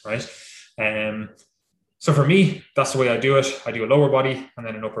quads, right? So for me, that's the way I do it. I do a lower body and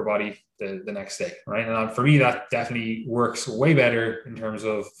then an upper body the next day, right? And for me, that definitely works way better in terms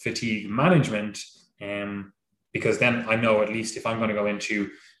of fatigue management, because then I know at least if I'm going to go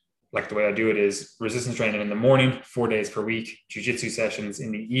into, like the way I do it is resistance training in the morning, 4 days per week, jiu-jitsu sessions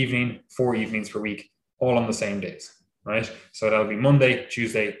in the evening, 4 evenings per week, all on the same days, right? So that'll be Monday,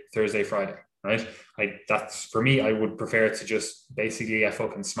 Tuesday, Thursday, Friday, right? That's for me, I would prefer to just basically get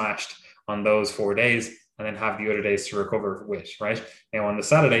fucking smashed on those 4 days and then have the other days to recover with, right? Now on the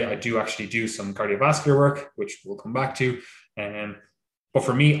Saturday, I do actually do some cardiovascular work, which we'll come back to. But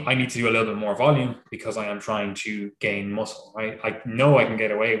for me, I need to do a little bit more volume because I am trying to gain muscle, right? I know I can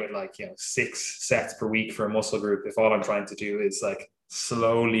get away with 6 sets per week for a muscle group if all I'm trying to do is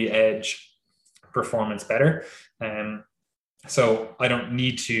slowly edge performance better. So I don't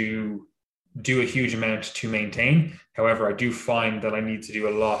need to do a huge amount to maintain. However, I do find that I need to do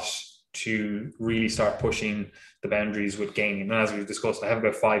a lot to really start pushing the boundaries with gaining. And as we've discussed, I have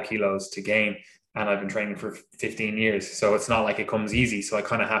about 5 kilos to gain, and I've been training for 15 years. So it's not like it comes easy. So I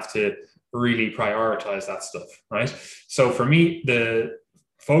kind of have to really prioritize that stuff, right? So for me, the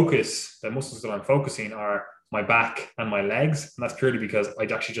muscles that I'm focusing are my back and my legs. And that's purely because I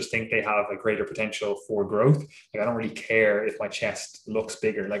actually just think they have a greater potential for growth. I don't really care if my chest looks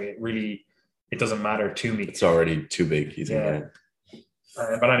bigger. It doesn't matter to me. It's already too big. Yeah.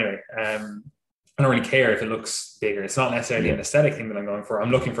 But anyway, I don't really care if it looks bigger. It's not necessarily an aesthetic thing that I'm going for.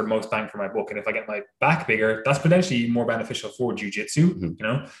 I'm looking for the most bang for my buck. And if I get my back bigger, that's potentially more beneficial for jiu-jitsu,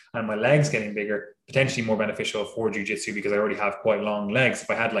 and my legs getting bigger, potentially more beneficial for jiu-jitsu because I already have quite long legs. If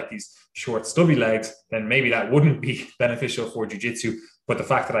I had these short, stubby legs, then maybe that wouldn't be beneficial for jiu-jitsu. But the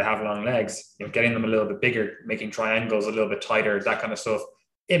fact that I have long legs, getting them a little bit bigger, making triangles a little bit tighter, that kind of stuff,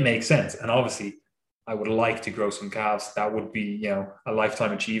 it makes sense. And obviously, I would like to grow some calves. That would be, a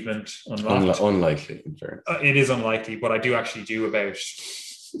lifetime achievement. Unlikely. In fairness. It is unlikely, but I do actually do about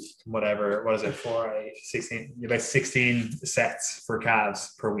 16 sets for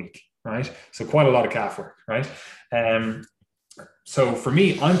calves per week, right? So quite a lot of calf work, right? So for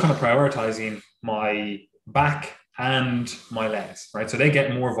me, I'm kind of prioritizing my back and my legs, right? So they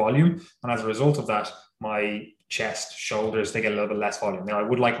get more volume. And as a result of that, my chest, shoulders, they get a little bit less volume. Now, I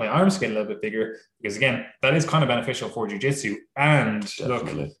would like my arms to get a little bit bigger because, again, that is kind of beneficial for jiu-jitsu. And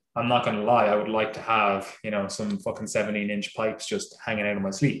Definitely. Look, I'm not going to lie, I would like to have, some fucking 17-inch pipes just hanging out of my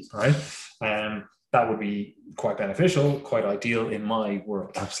sleeve, right? That would be quite beneficial, quite ideal in my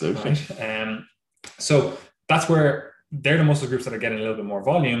world. Absolutely. Right? So that's where they're the muscle groups that are getting a little bit more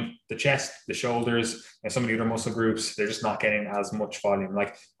volume. The chest, the shoulders, and some of the other muscle groups, they're just not getting as much volume.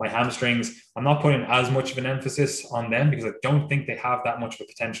 Like my hamstrings, I'm not putting as much of an emphasis on them because I don't think they have that much of a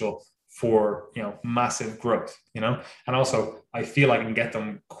potential for, massive growth, and also I feel I can get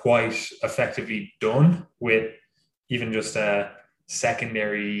them quite effectively done with even just a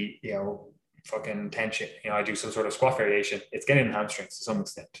secondary, fucking tension. I do some sort of squat variation. It's getting the hamstrings to some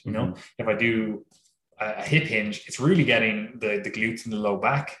extent, if I do a hip hinge, it's really getting the glutes and the low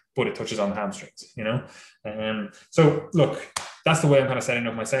back, but it touches on the hamstrings, So look, that's the way I'm kind of setting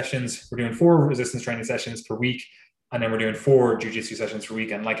up my sessions. We're doing 4 resistance training sessions per week, and then we're doing 4 jiu-jitsu sessions per week.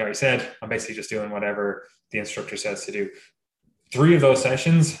 And like I said, I'm basically just doing whatever the instructor says to do. 3 of those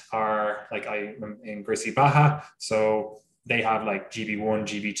sessions are I'm in Gracie Barra. So they have GB1,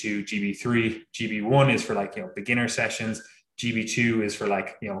 GB2, GB3. GB1 is for beginner sessions. GB2 is for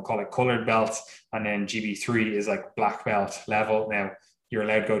call it colored belts, and then GB3 is black belt level. Now you're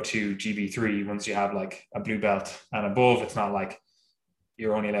allowed to go to GB3 once you have a blue belt and above. It's not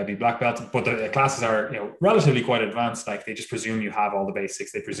you're only allowed to be black belt, but the classes are relatively quite advanced. They just presume you have all the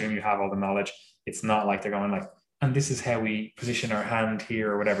basics. They presume you have all the knowledge. It's not they're going and this is how we position our hand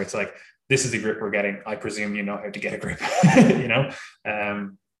here or whatever. It's this is the grip we're getting. I presume you know how to get a grip,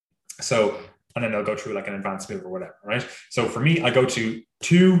 So. And then they'll go through an advanced move or whatever, right? So for me, I go to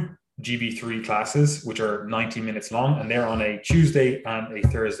 2 GB3 classes, which are 90 minutes long, and they're on a Tuesday and a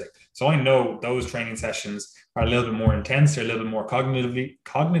Thursday. So I know those training sessions are a little bit more intense. They're a little bit more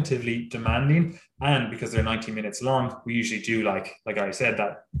cognitively demanding. And because they're 90 minutes long, we usually do, like I said,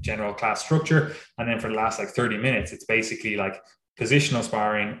 that general class structure. And then for the last 30 minutes, it's basically positional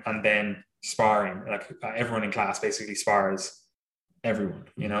sparring and then sparring. Everyone in class basically spars everyone,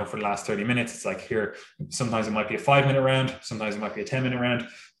 for the last 30 minutes. It's here, sometimes it might be a 5-minute round, sometimes it might be a 10-minute round.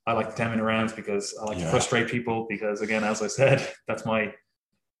 I like the 10-minute rounds because I like to frustrate people because, again, as I said, that's my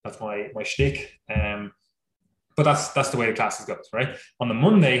shtick. But that's the way the classes goes, right? On the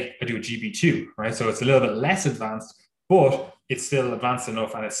Monday, I do a GB2, right? So it's a little bit less advanced, but it's still advanced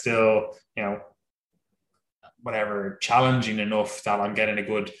enough, and it's still, whatever, challenging enough that I'm getting a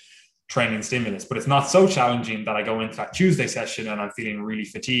good training stimulus. But it's not so challenging that I go into that Tuesday session and I'm feeling really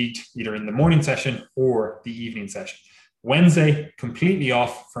fatigued, either in the morning session or the evening session. Wednesday, completely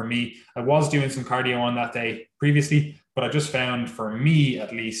off for me. I was doing some cardio on that day previously, but I just found, for me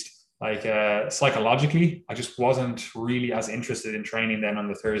at least, like psychologically, I just wasn't really as interested in training then on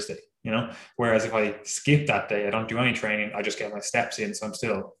the Thursday, whereas if I skip that day, I don't do any training, I just get my steps in, so I'm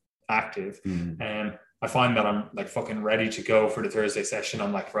still active. And I find that I'm like fucking ready to go for the Thursday session.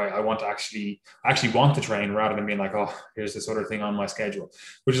 I'm like, right, I actually want to train, rather than being like, oh, here's this other thing on my schedule,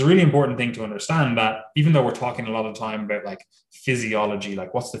 which is a really important thing to understand, that even though we're talking a lot of time about like physiology,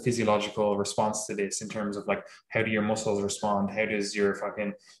 like what's the physiological response to this in terms of like, how do your muscles respond? How does your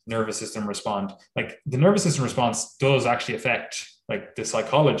fucking nervous system respond? Like the nervous system response does actually affect like the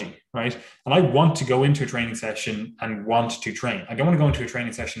psychology, right? And I want to go into a training session and want to train. I don't want to go into a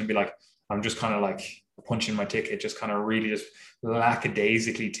training session and be like, I'm just kind of like punching my ticket, just kind of really just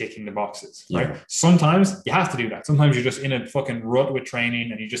lackadaisically ticking the boxes, right? Sometimes you have to do that. Sometimes you're just in a fucking rut with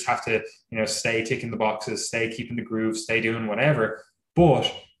training and you just have to, stay ticking the boxes, stay keeping the groove, stay doing whatever.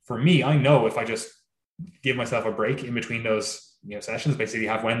 But for me, I know if I just give myself a break in between those, sessions, basically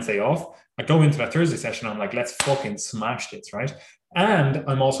have Wednesday off, I go into that Thursday session, I'm like, let's fucking smash this, right? And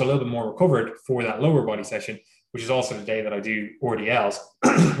I'm also a little bit more recovered for that lower body session, which is also the day that I do RDLs,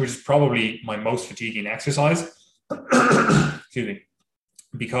 which is probably my most fatiguing exercise. Excuse me.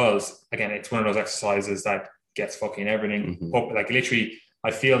 Because again, it's one of those exercises that gets fucking everything up. Like literally,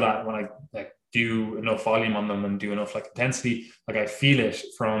 I feel that when I like do enough volume on them and do enough like intensity, like I feel it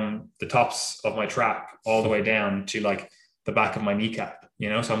from the tops of my trap all the way down to like the back of my kneecap,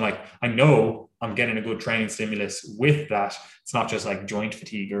 So I'm like, I know I'm getting a good training stimulus with that. It's not just like joint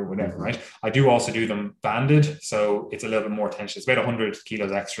fatigue or whatever, right? I do also do them banded, so it's a little bit more tension. It's about 100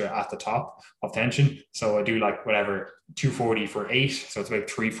 kilos extra at the top of tension. So I do like whatever, 240 for 8. So it's about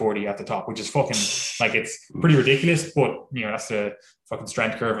 340 at the top, which is fucking like, it's pretty ridiculous, but that's the fucking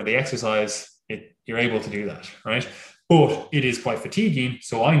strength curve of the exercise. You're able to do that, right? But it is quite fatiguing.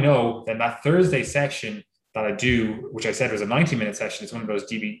 So I know that Thursday session that I do, which I said was a 90-minute session, it's one of those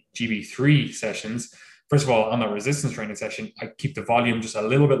GB3 sessions. First of all, on the resistance training session, I keep the volume just a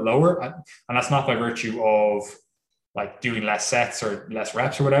little bit lower. And that's not by virtue of like doing less sets or less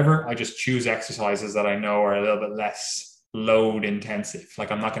reps or whatever. I just choose exercises that I know are a little bit less load intensive.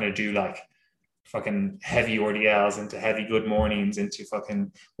 Like I'm not going to do like fucking heavy RDLs into heavy good mornings into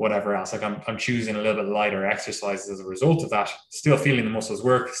fucking whatever else. Like I'm choosing a little bit lighter exercises as a result of that. Still feeling the muscles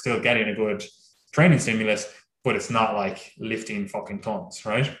work, still getting a good training stimulus, but it's not like lifting fucking tons,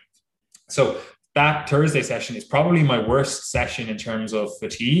 right? So that Thursday session is probably my worst session in terms of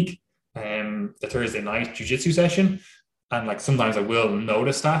fatigue. The Thursday night jiu-jitsu session. And like sometimes I will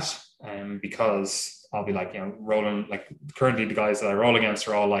notice that because I'll be like, rolling, like currently the guys that I roll against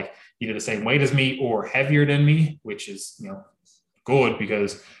are all like either the same weight as me or heavier than me, which is, good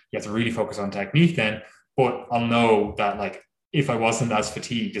because you have to really focus on technique then. But I'll know that like, if I wasn't as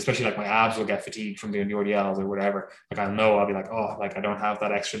fatigued, especially like my abs will get fatigued from doing the RDLs or whatever, like I'll know, I'll be like, oh, like I don't have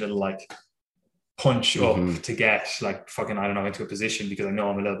that extra little like punch up to get like fucking, I don't know, into a position because I know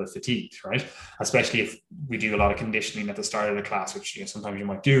I'm a little bit fatigued, right? Especially if we do a lot of conditioning at the start of the class, which sometimes you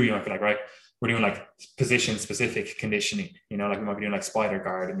might do, you might be like, right, we're doing like position specific conditioning, like we might be doing like spider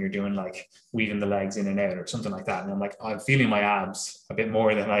guard and you're doing like weaving the legs in and out or something like that. And I'm like, I'm feeling my abs a bit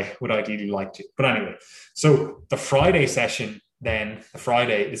more than I would ideally like to. But anyway, so the Friday session, then the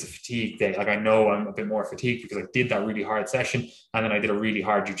Friday is a fatigue day. Like I know I'm a bit more fatigued because I did that really hard session and then I did a really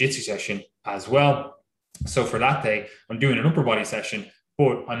hard jiu-jitsu session as well. So for that day, I'm doing an upper body session,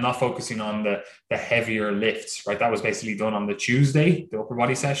 but I'm not focusing on the heavier lifts, right? That was basically done on the Tuesday, the upper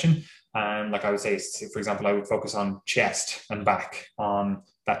body session. And like I would say, for example, I would focus on chest and back on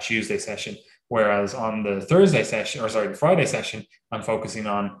that Tuesday session. Whereas on the Thursday session, the Friday session, I'm focusing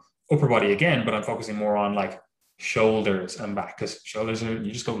on upper body again, but I'm focusing more on like shoulders and back, because shoulders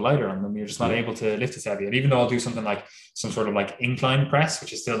you just go lighter on them. You're just not able to lift as heavy. And even though I'll do something like some sort of like incline press,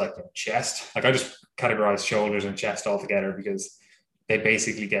 which is still like chest, like I just categorize shoulders and chest all together because they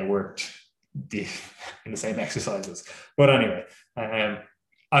basically get worked in the same exercises. But anyway,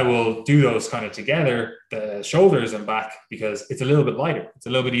 I will do those kind of together, the shoulders and back, because it's a little bit lighter. It's a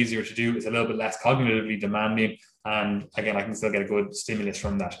little bit easier to do. It's a little bit less cognitively demanding. And again, I can still get a good stimulus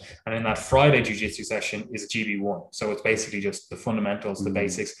from that. And then that Friday jiu-jitsu session is a GB1. So it's basically just the fundamentals, the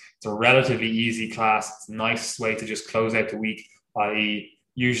basics. It's a relatively easy class. It's a nice way to just close out the week, i.e.,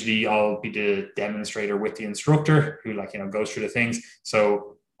 usually I'll be the demonstrator with the instructor who like, goes through the things.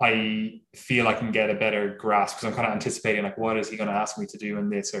 So I feel I can get a better grasp because I'm kind of anticipating like, what is he going to ask me to do in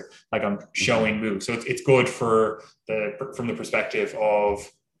this, or like I'm showing moves. So it's good from the perspective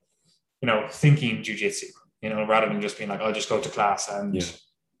of, thinking jujitsu, rather than just being like, I'll just go to class and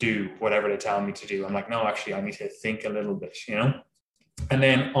do whatever they tell me to do. I'm like, no, actually I need to think a little bit, And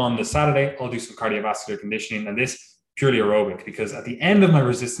then on the Saturday, I'll do some cardiovascular conditioning, and this purely aerobic, because at the end of my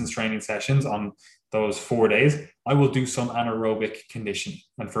resistance training sessions on those 4 days, I will do some anaerobic conditioning.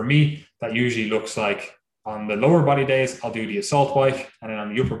 And for me, that usually looks like on the lower body days, I'll do the assault bike. And then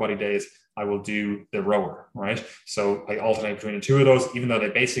on the upper body days, I will do the rower, right? So I alternate between the two of those, even though they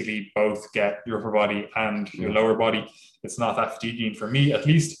basically both get your upper body and your lower body. It's not that fatiguing for me, at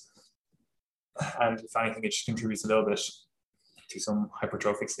least. And if anything, it just contributes a little bit to some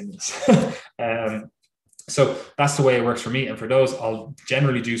hypertrophic stimulus. So that's the way it works for me. And for those, I'll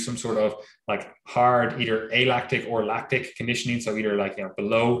generally do some sort of like hard, either alactic or lactic conditioning. So either like,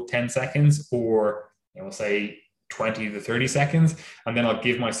 below 10 seconds or, we'll say 20 to 30 seconds. And then I'll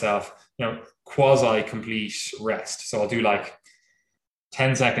give myself, quasi complete rest. So I'll do like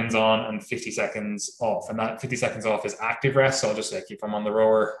 10 seconds on and 50 seconds off. And that 50 seconds off is active rest. So I'll just like, if I'm on the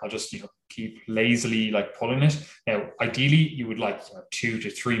rower, I'll just, keep lazily like pulling it. Now, ideally you would like 2 to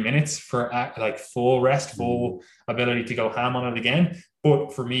 3 minutes for like full rest, full ability to go ham on it again.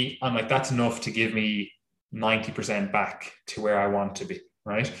 But for me, I'm like, that's enough to give me 90% back to where I want to be.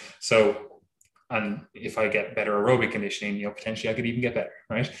 Right. So, and if I get better aerobic conditioning, potentially I could even get better.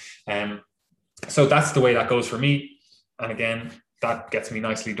 Right. So that's the way that goes for me. And again, that gets me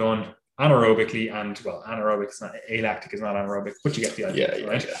nicely done anaerobically, and anaerobic is not, alactic is not anaerobic, but you get the idea,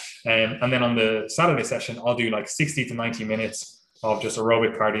 right? Yeah. And then on the Saturday session, I'll do like 60 to 90 minutes of just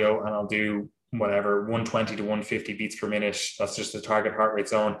aerobic cardio, and I'll do whatever 120 to 150 beats per minute. That's just the target heart rate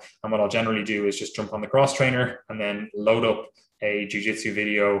zone. And what I'll generally do is just jump on the cross trainer and then load up a jiu-jitsu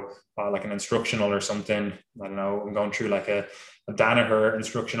video, like an instructional or something. I don't know, I'm going through like a Danaher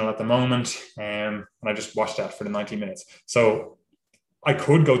instructional at the moment, and I just watch that for the 90 minutes. So I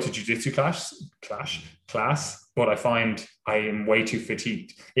could go to jiu-jitsu class, but I find I am way too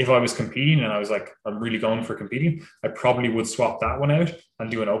fatigued. If I was competing and I was like, I'm really going for competing, I probably would swap that one out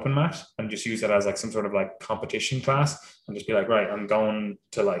and do an open mat and just use it as like some sort of like competition class and just be like, right, I'm going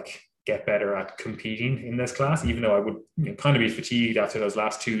to like get better at competing in this class, even though I would kind of be fatigued after those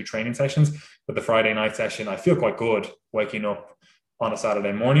last 2 training sessions. But the Friday night session, I feel quite good waking up on a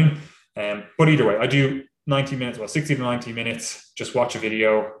Saturday morning. But either way, I do 90 minutes, 60 to 90 minutes, just watch a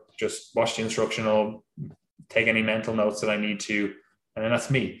video, just watch the instructional, take any mental notes that I need to, and then that's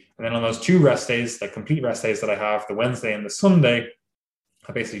me. And then on those 2 rest days, like complete rest days that I have, the Wednesday and the Sunday,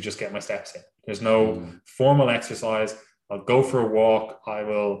 I basically just get my steps in. There's no formal exercise. I'll go for a walk. I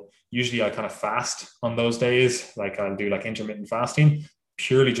kind of fast on those days. Like I'll do like intermittent fasting,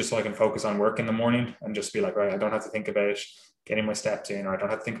 purely just so I can focus on work in the morning and just be like, right, I don't have to think about getting my steps in, or I don't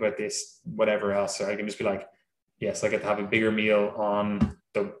have to think about this, whatever else. So I can just be like, yes, I get to have a bigger meal on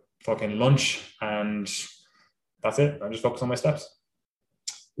the fucking lunch, and that's it. I just focus on my steps.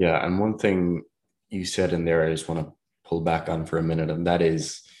 Yeah. And one thing you said in there, I just want to pull back on for a minute. And that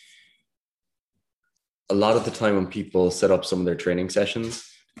is, a lot of the time when people set up some of their training sessions,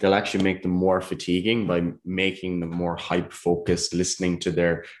 they'll actually make them more fatiguing by making them more hype focused, listening to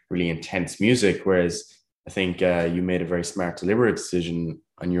their really intense music. Whereas I think you made a very smart, deliberate decision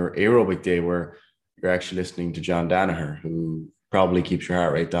on your aerobic day where you're actually listening to John Danaher, who probably keeps your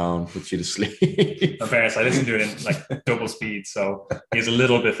heart rate down, puts you to sleep. In fairness, I listen to it in like double speed, so he's a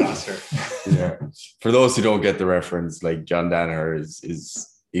little bit faster. Yeah. For those who don't get the reference, like John Danaher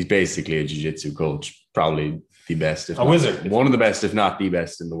he's basically a jiu-jitsu coach, probably the best, if a wizard, one of the best, if not the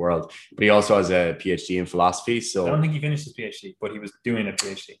best in the world. But he also has a PhD in philosophy. So I don't think he finished his PhD, but he was doing a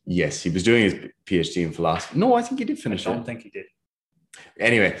PhD. Yes, he was doing his PhD in philosophy. No, I think he did finish it. I don't think he did.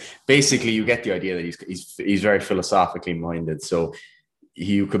 Anyway, basically, you get the idea that he's very philosophically minded. So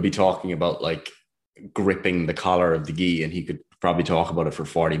he could be talking about like gripping the collar of the gi, and he could probably talk about it for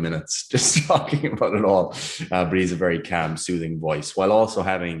 40 minutes, just talking about it all. But he's a very calm, soothing voice, while also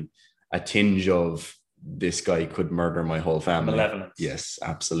having a tinge of, this guy could murder my whole family. Malevolence. Yes,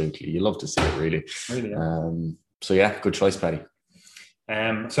 absolutely. You love to see it, really. Really, yeah. So yeah, good choice, Paddy.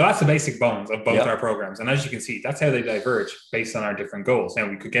 So that's the basic bones of both our programs. And as you can see, that's how they diverge based on our different goals. Now,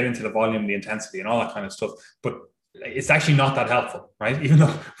 we could get into the volume, the intensity, and all that kind of stuff, but it's actually not that helpful, right? Even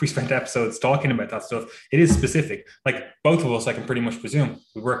though we spent episodes talking about that stuff, it is specific. Like both of us, I can pretty much presume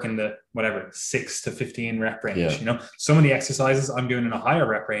we work in the 6 to 15 rep range. Some of the exercises I'm doing in a higher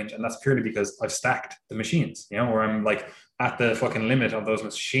rep range, and that's purely because I've stacked the machines, where I'm like, at the fucking limit of those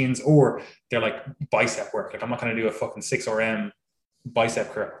machines, or they're like bicep work. Like I'm not going to do a fucking 6RM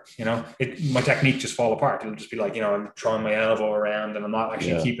bicep curl, my technique just fall apart. It'll just be like, I'm throwing my elbow around and I'm not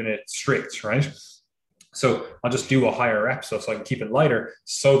actually keeping it strict, right? So I'll just do a higher rep so I can keep it lighter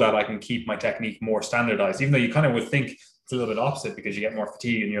so that I can keep my technique more standardized, even though you kind of would think it's a little bit opposite because you get more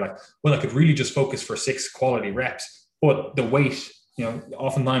fatigue and you're like, well, I could really just focus for 6 quality reps, but the weight,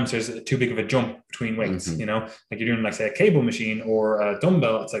 oftentimes there's too big of a jump between weights, like you're doing like say a cable machine or a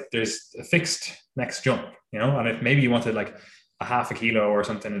dumbbell, it's like there's a fixed next jump, and if maybe you wanted like a half a kilo or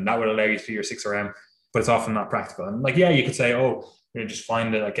something, and that would allow you to do your 6RM, but it's often not practical. And like, you could say, just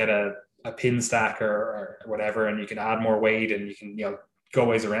find it, like get a pin stack or whatever, and you can add more weight and you can, go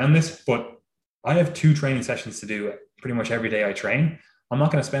ways around this. But I have 2 training sessions to do pretty much every day I train. I'm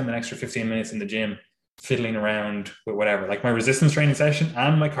not going to spend an extra 15 minutes in the gym fiddling around with whatever. Like my resistance training session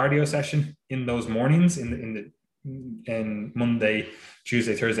and my cardio session in those mornings in Monday,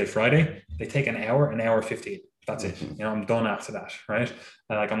 Tuesday, Thursday, Friday, they take an hour 15. That's it. I'm done after that, right?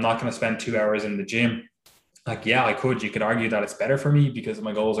 Like I'm not going to spend 2 hours in the gym. Like, you could argue that it's better for me because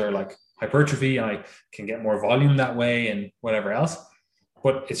my goals are like hypertrophy and I can get more volume that way and whatever else.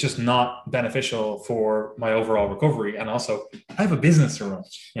 But it's just not beneficial for my overall recovery. And also I have a business to run,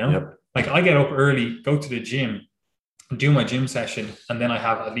 Yep. Like I get up early, go to the gym, do my gym session, and then I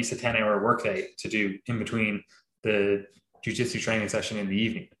have at least a 10-hour workday to do in between the jiu-jitsu training session in the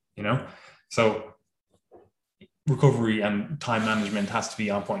evening, So recovery and time management has to be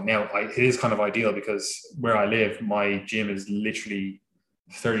on point. Now, it is kind of ideal because where I live, my gym is literally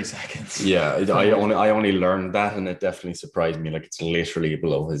 30 seconds. Yeah, I only learned that, and it definitely surprised me. Like it's literally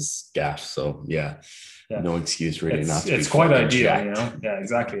below his gas. So yeah. No excuse really not to. It's quite ideal, Yeah,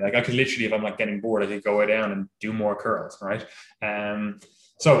 exactly. Like I could literally, if I'm like getting bored, I could go down and do more curls, right?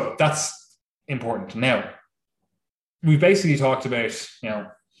 So that's important. Now, we basically talked about,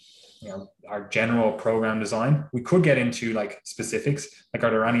 our general program design. We could get into like specifics. Like,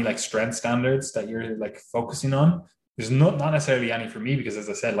 are there any like strength standards that you're like focusing on? There's not necessarily any for me because, as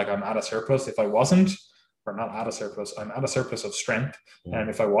I said, like I'm at a surplus. If I wasn't, or not at a surplus, I'm at a surplus of strength.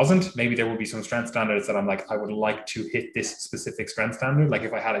 And if I wasn't, maybe there would be some strength standards that I'm like, I would like to hit this specific strength standard. Like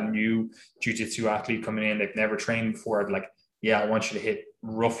if I had a new jiu-jitsu athlete coming in, they've never trained before, I'd like, I want you to hit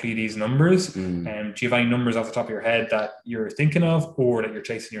roughly these numbers. Do you have any numbers off the top of your head that you're thinking of or that you're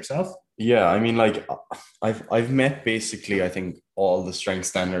chasing yourself? Yeah, I mean, like I've met basically, I think, all the strength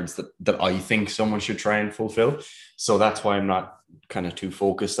standards that I think someone should try and fulfill. So that's why I'm not kind of too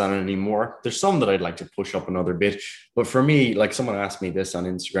focused on it anymore. There's some that I'd like to push up another bit. But for me, like someone asked me this on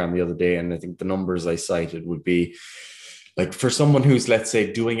Instagram the other day, and I think the numbers I cited would be like for someone who's, let's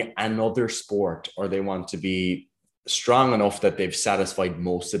say, doing another sport, or they want to be strong enough that they've satisfied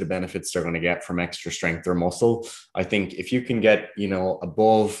most of the benefits they're going to get from extra strength or muscle. I think if you can get,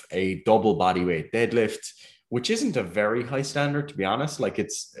 above a double body weight deadlift, which isn't a very high standard, to be honest, like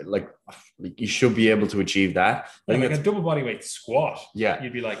it's like you should be able to achieve that. I think like a double body weight squat. Yeah.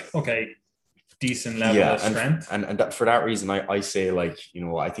 You'd be like, okay, decent level of strength. And that, for that reason, I say like,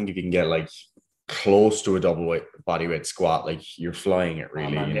 I think if you can get like close to a double body weight squat, like you're flying it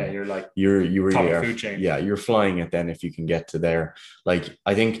really. You're like you really top are. Food chain. Yeah, you're flying it then if you can get to there. Like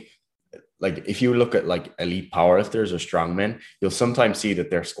I think, like if you look at like elite powerlifters or strongmen, you'll sometimes see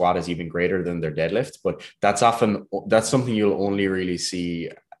that their squat is even greater than their deadlift, but that's something you'll only really see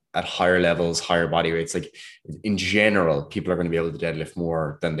at higher levels, higher body weights. Like in general, people are going to be able to deadlift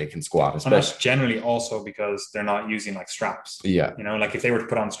more than they can squat. And that's generally also because they're not using like straps. Yeah. Like if they were to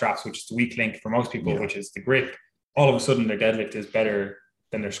put on straps, which is the weak link for most people, which is the grip, all of a sudden their deadlift is better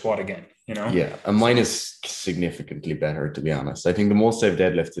than their squat again, Yeah. And mine is significantly better, to be honest. I think the most I've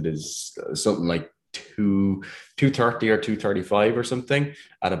deadlifted is something like 230 or 235 or something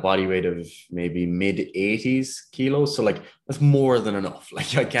at a body weight of maybe mid 80s kilos. So like that's more than enough.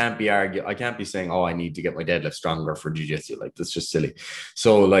 Like I can't be saying, I need to get my deadlift stronger for jiu-jitsu. Like that's just silly.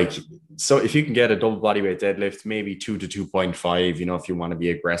 So if you can get a double body weight deadlift, maybe 2 to 2.5, if you want to be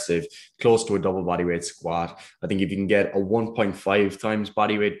aggressive, close to a double body weight squat. I think if you can get a 1.5 times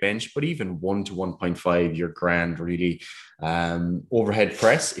body weight bench, but even 1 to 1.5, you're grand really. Overhead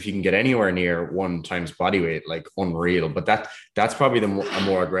press, if you can get anywhere near 1 times body weight, like unreal. But that's probably a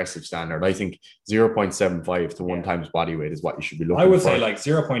more aggressive standard. I think 0.75 to 1 times body weight is what you should be looking for. I would say like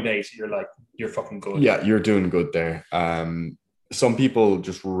 0.8, you're fucking good. Yeah, you're doing good there. Some people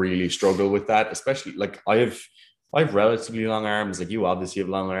just really struggle with that, especially like I have relatively long arms. Like you obviously have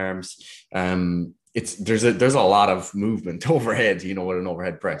long arms. There's a lot of movement overhead, with an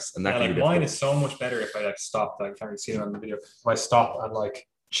overhead press, and that can be mine is so much better if I like stop. Like, can't see it on the video. If I stop and like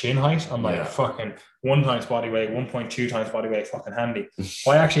chin height, I'm like fucking 1 times body weight, 1.2 times body weight, fucking handy.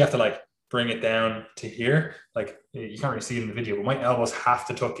 I actually have to like bring it down to here. Like you can't really see it in the video, but my elbows have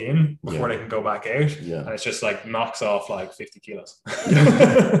to tuck in before they can go back out. And it's just like knocks off like 50 kilos.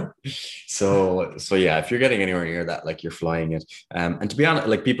 So yeah, if you're getting anywhere near that, like you're flying it. And to be honest,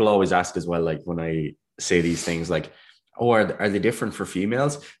 like people always ask as well, like when I say these things, like, oh, are they different for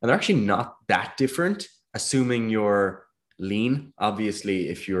females? And they're actually not that different, assuming you're lean. Obviously,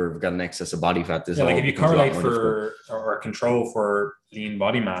 if you've got an excess of body fat, this like if you correlate for or control for lean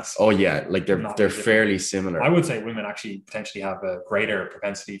body mass. Oh yeah, like they're fairly similar. I would say women actually potentially have a greater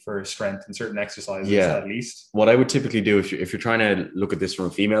propensity for strength in certain exercises at least. What I would typically do if you're trying to look at this from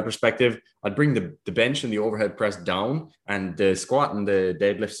a female perspective, I'd bring the bench and the overhead press down, and the squat and the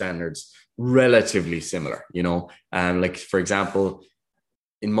deadlift standards relatively similar, you know. Like for example,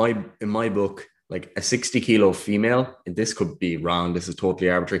 in my book, like a 60 kilo female, and this could be wrong, this is totally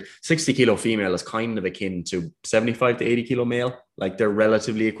arbitrary, 60 kilo female is kind of akin to 75 to 80 kilo male. Like they're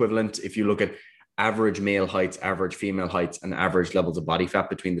relatively equivalent. If you look at average male heights, average female heights, and average levels of body fat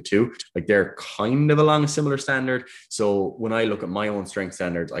between the two, like they're kind of along a similar standard. So when I look at my own strength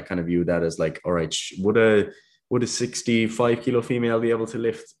standards, I kind of view that as like, all right, would a 65 kilo female be able to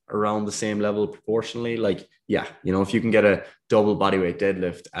lift around the same level proportionally? Like, yeah, you know, if you can get a double bodyweight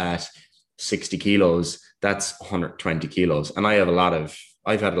deadlift at 60 kilos, that's 120 kilos. And I've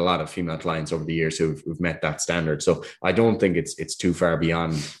had a lot of female clients over the years who've met that standard. So I don't think it's too far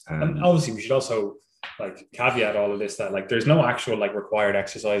beyond. And obviously we should also like caveat all of this, that like there's no actual like required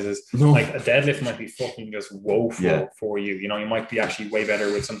exercises. No. Like a deadlift might be fucking just woeful for you. You know, you might be actually way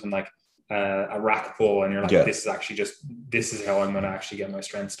better with something like a rack pull, and you're like, this is how I'm going to actually get my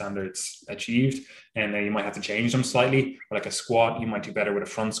strength standards achieved. And then you might have to change them slightly. Or like a squat, you might do better with a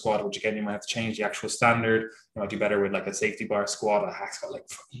front squat, which again, you might have to change the actual standard. You might do better with like a safety bar squat, a hack squat, like,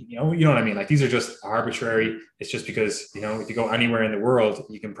 you know what I mean? Like these are just arbitrary. It's just because, you know, if you go anywhere in the world,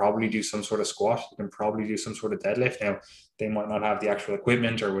 you can probably do some sort of squat. You can probably do some sort of deadlift. Now, they might not have the actual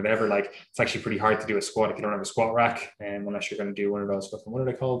equipment or whatever. Like it's actually pretty hard to do a squat if you don't have a squat rack. And unless you're going to do one of those, what are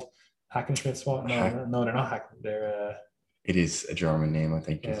they called? Hackenschmidt squat? No, they're not Hacken. They're it is a German name, I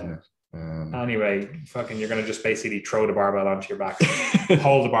think, isn't it? Anyway, fucking, you're gonna just basically throw the barbell onto your back,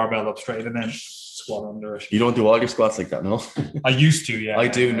 hold the barbell up straight, and then squat under it. You don't do all your squats like that, no? I used to, yeah. I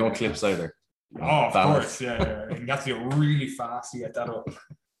do, no clips either. Oh, of course, yeah. You have to do it really fast to get that up.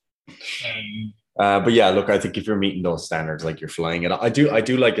 But yeah, look, I think if you're meeting those standards, like you're flying it. I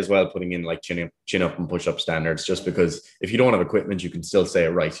do like as well putting in like chin up and push up standards, just because if you don't have equipment, you can still say,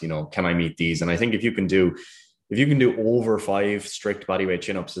 right, you know, can I meet these? And I think if you can do over 5 strict bodyweight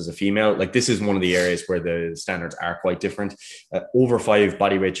chin ups as a female, like this is one of the areas where the standards are quite different. Over 5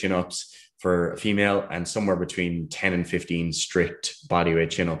 bodyweight chin ups for a female, and somewhere between 10 and 15 strict bodyweight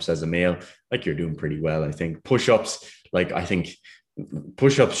chin ups as a male, like you're doing pretty well. I think push ups, like I think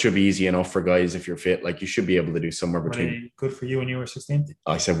push-ups should be easy enough for guys if you're fit. Like you should be able to do somewhere between. Were they good for you when you were 16?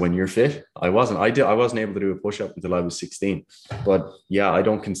 I said when you're fit. I wasn't able to do a push-up until I was 16. But yeah, I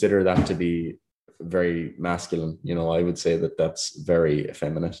don't consider that to be very masculine. You know, I would say that that's very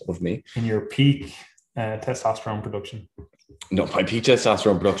effeminate of me. In your peak testosterone production? No, my peak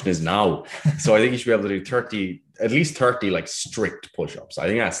testosterone production is now. So I think you should be able to do at least 30 like strict push-ups. I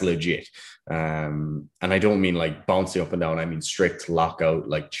think that's legit. And I don't mean like bouncing up and down. I mean strict lockout,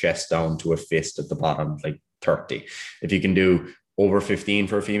 like chest down to a fist at the bottom, like 30. If you can do over 15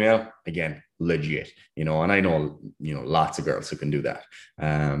 for a female, again, legit, you know, and I know, you know, lots of girls who can do that.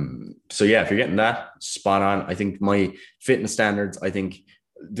 So yeah, if you're getting that, spot on. I think my fitness standards, I think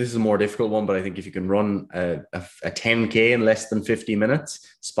this is a more difficult one, but I think if you can run a 10K in less than 50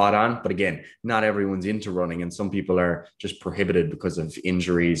 minutes, spot on. But again, not everyone's into running, and some people are just prohibited because of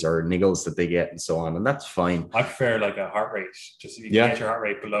injuries or niggles that they get and so on. And that's fine. I prefer like a heart rate. Just if you can get your heart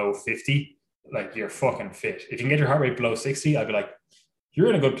rate below 50, like you're fucking fit. If you can get your heart rate below 60, I'd be like, you're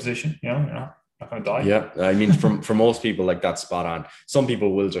in a good position, you know, you're not going to die. Yeah, I mean, for most people, like that's spot on. Some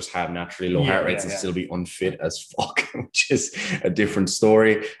people will just have naturally low heart rates and still be unfit as fuck, which is a different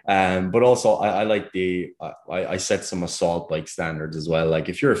story. But also, I like I set some assault bike standards as well. Like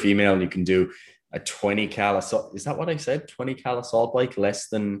if you're a female and you can do a 20 cal assault, is that what I said? 20 cal assault bike less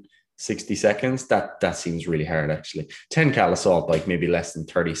than 60 seconds. That seems really hard actually. 10 cal assault bike maybe less than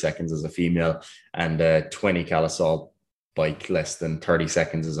 30 seconds as a female, and 20 cal assault bike less than 30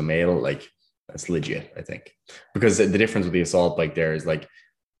 seconds as a male. Like that's legit, I think, because the difference with the assault bike there is like,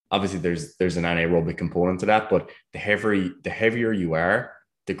 obviously there's an anaerobic component to that, but the heavier you are,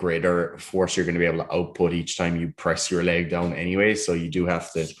 the greater force you're going to be able to output each time you press your leg down anyway. So you do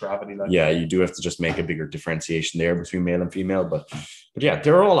have to, gravity, you do have to just make a bigger differentiation there between male and female. But yeah,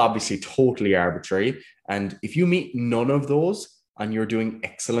 they're all obviously totally arbitrary. And if you meet none of those and you're doing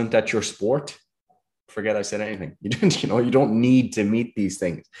excellent at your sport, forget I said anything. You don't need to meet these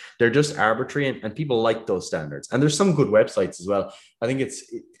things. They're just arbitrary, and people like those standards. And there's some good websites as well. I think it's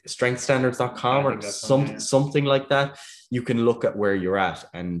strengthstandards.com or something like that. You can look at where you're at.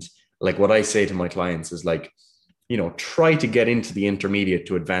 And like what I say to my clients is like, try to get into the intermediate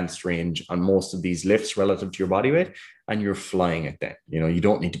to advanced range on most of these lifts relative to your body weight, and you're flying it then. You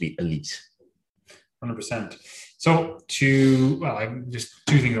don't need to be elite. 100%. So just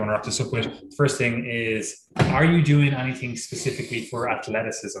two things I want to wrap this up with. First thing is, are you doing anything specifically for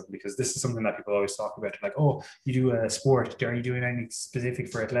athleticism? Because this is something that people always talk about. Like, oh, you do a sport. Are you doing anything specific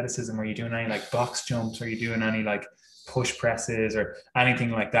for athleticism? Are you doing any like box jumps? Are you doing any like push presses or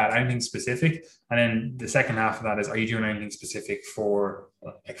anything like that? Anything specific? And then the second half of that is, are you doing anything specific for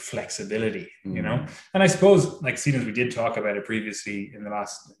like flexibility, And I suppose, like, seeing as we did talk about it previously in the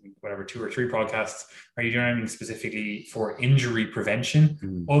last, 2 or 3 podcasts, are you doing anything specifically for injury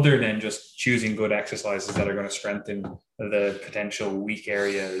prevention other than just choosing good exercises that are going to strengthen the potential weak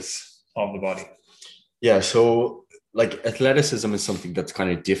areas of the body? Yeah. So like athleticism is something that's kind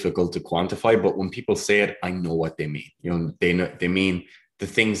of difficult to quantify, but when people say it, I know what they mean. They mean the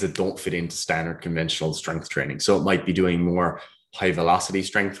things that don't fit into standard conventional strength training. So it might be doing more high velocity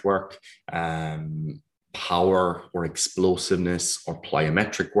strength work, power or explosiveness or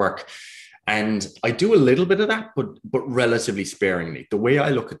plyometric work. And I do a little bit of that, but relatively sparingly. The way I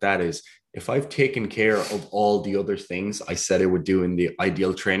look at that is, if I've taken care of all the other things I said I would do in the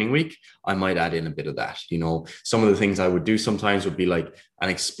ideal training week, I might add in a bit of that. Some of the things I would do sometimes would be like an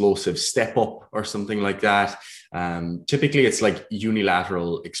explosive step up or something like that. Typically it's like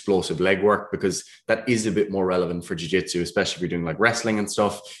unilateral explosive leg work, because that is a bit more relevant for jiu-jitsu, especially if you're doing like wrestling and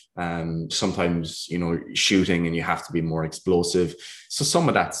stuff. Sometimes, shooting and you have to be more explosive. So some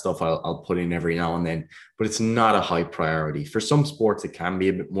of that stuff I'll put in every now and then, but it's not a high priority. For some sports, it can be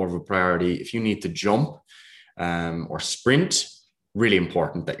a bit more of a priority. If you need to jump or sprint, really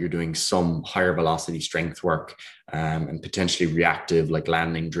important that you're doing some higher velocity strength work and potentially reactive, like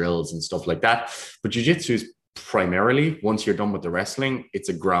landing drills and stuff like that. But jiu-jitsu is primarily, once you're done with the wrestling, it's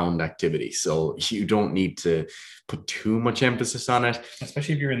a ground activity. So you don't need to put too much emphasis on it.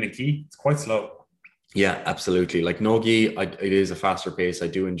 Especially if you're in the gi, it's quite slow. Yeah, absolutely. Like no gi, it is a faster pace. I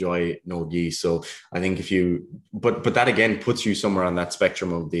do enjoy no gi. So I think but that again puts you somewhere on that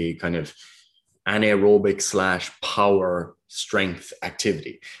spectrum of the kind of anaerobic / power strength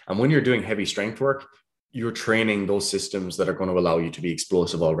activity. And when you're doing heavy strength work, you're training those systems that are going to allow you to be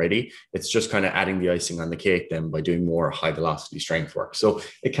explosive already. It's just kind of adding the icing on the cake then by doing more high velocity strength work. So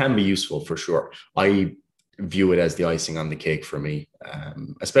it can be useful for sure. I view it as the icing on the cake for me,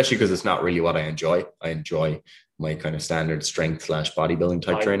 especially because it's not really what I enjoy. I enjoy my kind of standard strength / bodybuilding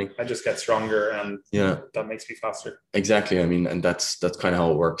type training. I just get stronger, and that makes me faster. Exactly. I mean, and that's kind of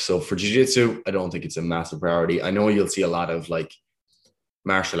how it works. So for jiu-jitsu, I don't think it's a massive priority. I know you'll see a lot of like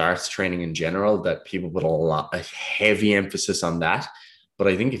martial arts training in general that people put a heavy emphasis on that. But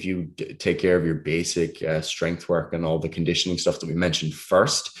I think if you take care of your basic strength work and all the conditioning stuff that we mentioned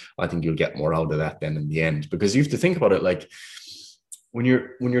first, I think you'll get more out of that then in the end. Because you have to think about it, like when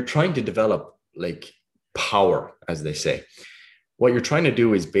you're trying to develop like power, as they say, what you're trying to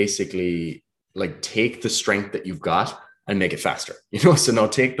do is basically like take the strength that you've got and make it faster. So now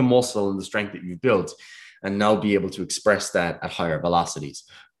take the muscle and the strength that you've built and now be able to express that at higher velocities.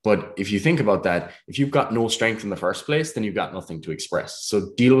 But if you think about that, if you've got no strength in the first place, then you've got nothing to express.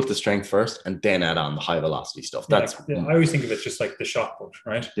 So deal with the strength first and then add on the high velocity stuff. I always think of it just like the shot put,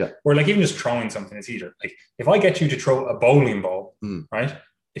 right? Yeah. Or like even just throwing something is easier. Like if I get you to throw a bowling ball, right?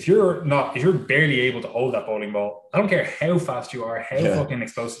 If you're barely able to hold that bowling ball, I don't care how fast you are, how fucking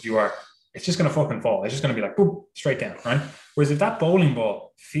explosive you are, it's just going to fucking fall. It's just going to be like, boom, straight down, right? Whereas if that bowling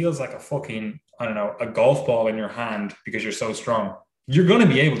ball feels like a fucking, a golf ball in your hand because you're so strong, you're going to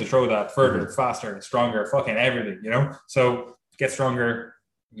be able to throw that further, faster, stronger, fucking everything, So get stronger,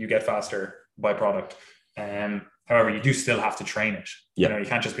 you get faster, byproduct. However, you do still have to train it. Yeah. You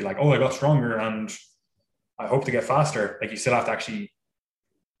can't just be like, oh, I got stronger and I hope to get faster. Like you still have to actually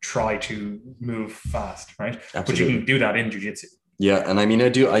try to move fast, right? Absolutely. But you can do that in jiu-jitsu. Yeah, and I mean, I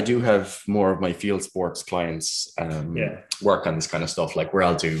do have more of my field sports clients work on this kind of stuff, like where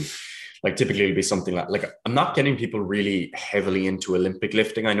I'll do Like typically it'll be something like I'm not getting people really heavily into Olympic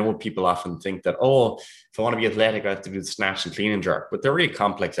lifting. I know people often think that, oh, if I want to be athletic, I have to do the snatch and clean and jerk, but they're really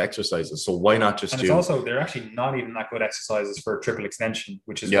complex exercises. So why not just And it's also, they're actually not even that good exercises for triple extension,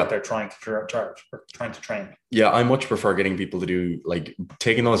 which is what they're trying to charge or trying to train. Yeah, I much prefer getting people to do like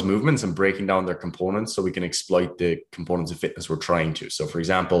taking those movements and breaking down their components so we can exploit the components of fitness we're trying to. So for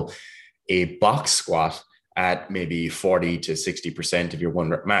example, a box squat at maybe 40 to 60% of your 1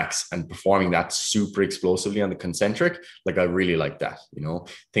 rep max and performing that super explosively on the concentric, like I really like that.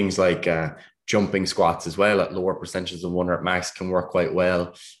 Things like jumping squats as well at lower percentages of 1 rep max can work quite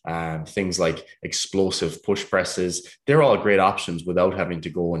well. Things like explosive push presses, they're all great options without having to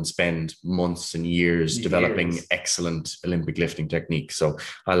go and spend months and years developing excellent Olympic lifting technique. So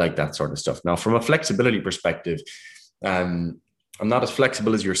I like that sort of stuff. Now, from a flexibility perspective, I'm not as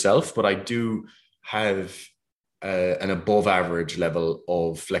flexible as yourself, but I do have an above average level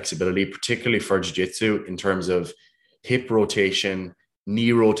of flexibility, particularly for jiu-jitsu in terms of hip rotation,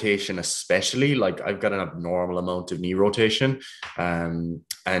 knee rotation, especially. Like I've got an abnormal amount of knee rotation,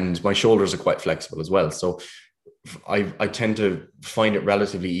 and my shoulders are quite flexible as well. So I tend to find it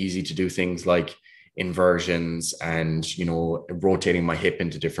relatively easy to do things like inversions and, rotating my hip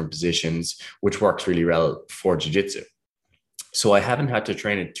into different positions, which works really well for jiu-jitsu. So I haven't had to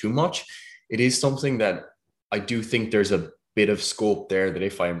train it too much. It is something that I do think there's a bit of scope there that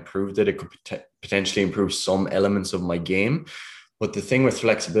if I improved it, it could potentially improve some elements of my game. But the thing with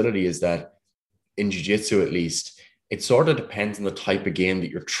flexibility is that in jiu-jitsu, at least, it sort of depends on the type of game that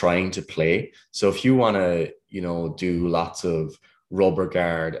you're trying to play. So if you want to, do lots of rubber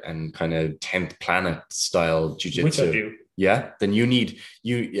guard and kind of 10th planet style jiu-jitsu, which I do. Yeah, then you need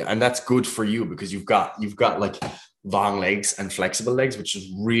and that's good for you because you've got like long legs and flexible legs, which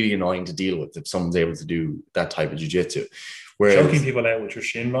is really annoying to deal with if someone's able to do that type of jiu-jitsu. Choking people out with your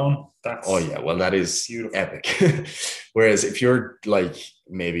shin bone, that is beautiful. Epic. Whereas if you're like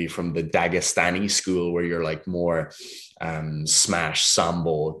maybe from the Dagestani school where you're like more smash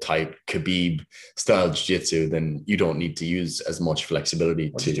sambo type Khabib style jiu-jitsu, then you don't need to use as much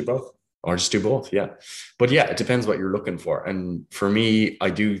flexibility to do both. Or just do both, yeah. But yeah, it depends what you're looking for. And for me, I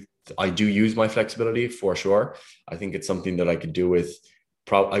do use my flexibility for sure. I think it's something that I could do with.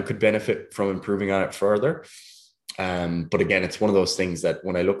 I could benefit from improving on it further. But again, it's one of those things that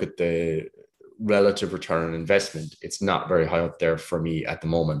when I look at the relative return on investment, it's not very high up there for me at the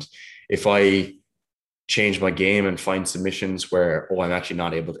moment. If I change my game and find submissions where, I'm actually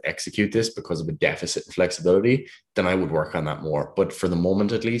not able to execute this because of a deficit in flexibility, then I would work on that more. But for the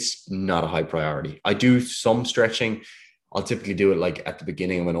moment, at least, not a high priority. I do some stretching. I'll typically do it like at the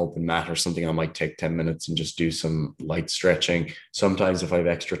beginning of an open mat or something. I might take 10 minutes and just do some light stretching. Sometimes if I have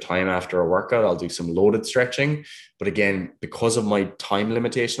extra time after a workout, I'll do some loaded stretching. But again, because of my time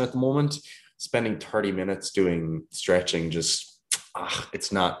limitation at the moment, spending 30 minutes doing stretching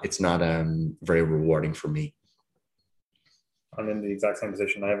it's not very rewarding for me. I'm in the exact same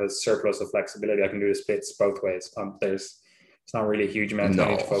position. I have a surplus of flexibility. I can do the splits both ways. It's not really a huge amount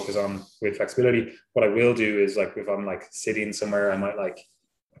I need to focus on with flexibility. What I will do is like if I'm like sitting somewhere, I might like,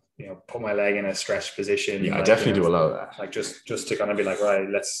 put my leg in a stretched position. Yeah, like, I definitely do a lot of that. Like just to kind of be like, right,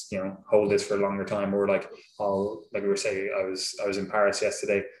 let's, hold this for a longer time. Or like like we were saying, I was in Paris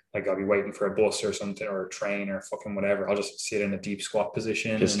yesterday. Like I'll be waiting for a bus or something or a train or fucking whatever. I'll just sit in a deep squat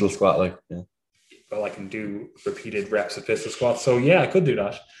position. Pistol squat, like, yeah. Well, I can do repeated reps of pistol squats. So yeah, I could do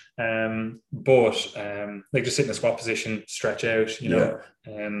that. But like just sit in a squat position, stretch out,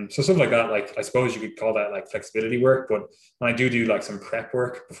 so something like that, like I suppose you could call that like flexibility work. But when I do like some prep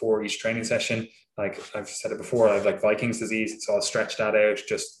work before each training session, like I've said it before, I have like Viking's disease, so I'll stretch that out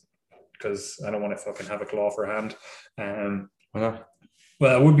just because I don't want to fucking have a claw for a hand. Why not?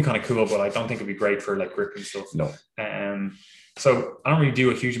 Well, it would be kind of cool, but I don't think it'd be great for like grip and stuff. No. So I don't really do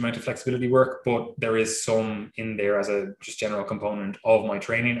a huge amount of flexibility work, but there is some in there as a just general component of my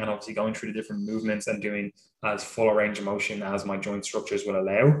training, and obviously going through the different movements and doing as full a range of motion as my joint structures will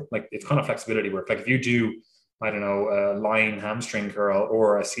allow. Like it's kind of flexibility work. Like if you do, I don't know, a lying hamstring curl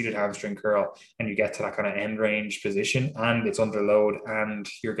or a seated hamstring curl, and you get to that kind of end range position and it's under load and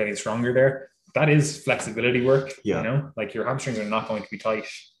you're getting stronger there, that is flexibility work. Yeah. Like your hamstrings are not going to be tight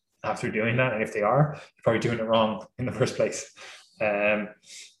after doing that, and if they are, you're probably doing it wrong in the first place.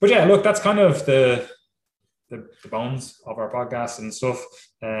 But yeah, look, that's kind of the bones of our podcast and stuff.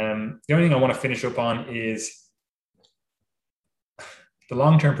 The only thing I want to finish up on is the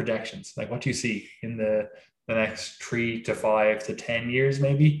long-term projections. Like, what do you see in the the next 3 to 5 to 10 years,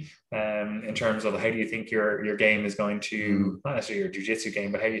 maybe, in terms of how do you think your game is going to, not necessarily your jiu-jitsu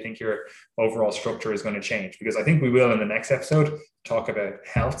game, but how do you think your overall structure is going to change? Because I think we will in the next episode talk about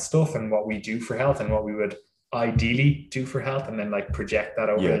health stuff and what we do for health and what we would ideally do for health, and then like project that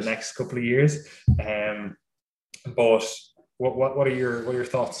over the next couple of years. But what are your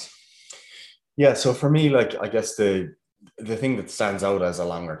thoughts? Yeah, so for me, like, I guess the thing that stands out as a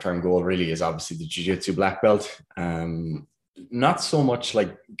longer term goal really is obviously the jiu-jitsu black belt. Not so much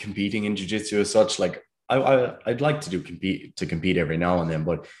like competing in jiu-jitsu as such. Like I'd like to compete every now and then,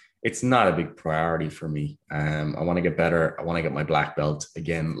 but it's not a big priority for me. I want to get better. I want to get my black belt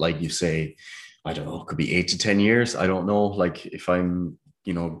again. Like you say, I don't know, it could be 8 to 10 years. I don't know. Like if I'm,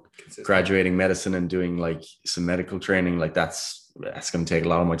 graduating medicine and doing like some medical training, like that's going to take a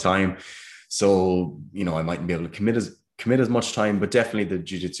lot of my time. So, I mightn't be able to commit as much time, but definitely the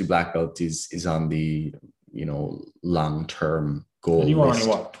jiu-jitsu black belt is on the, long-term goal. And you are only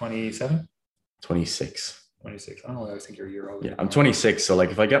what, 27? 26. 26. I don't know. I think you're a year older. Yeah, I'm 26. So like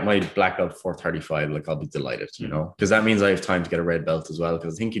if I get my black belt before 35, like I'll be delighted, because that means I have time to get a red belt as well.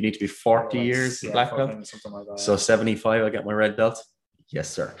 Because I think you need to be 40 years black belt. Something like that. So 75, I get my red belt. Yes,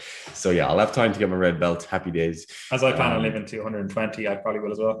 sir. So yeah, I'll have time to get my red belt. Happy days. As I plan on living to 120, I probably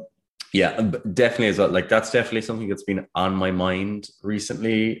will as well. Yeah, definitely as well. Like that's definitely something that's been on my mind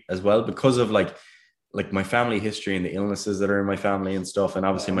recently as well, because of like my family history and the illnesses that are in my family and stuff. And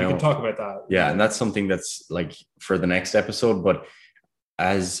obviously my own. We can talk about that. Yeah. And that's something that's like for the next episode. But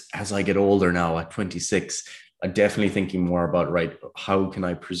as I get older now at 26, I'm definitely thinking more about, right, how can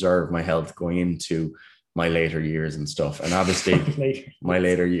I preserve my health going into my later years and stuff? And obviously my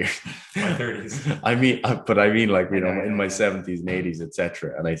later years, my 30s. I mean like, in my 70s and 80s,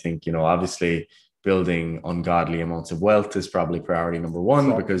 etc. And I think, obviously building ungodly amounts of wealth is probably priority number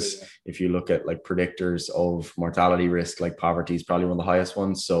one, because if you look at like predictors of mortality risk, like poverty is probably one of the highest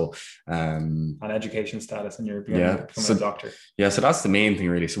ones. So and education status, and you're becoming a doctor. Yeah, so that's the main thing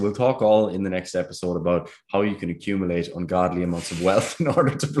really. So we'll talk all in the next episode about how you can accumulate ungodly amounts of wealth in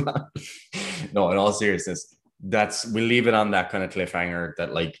order to plan. No, in all seriousness, we'll leave it on that kind of cliffhanger,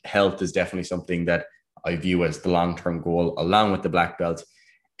 that like health is definitely something that I view as the long-term goal along with the black belt.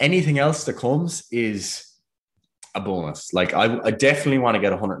 Anything else that comes is a bonus. Like I definitely want to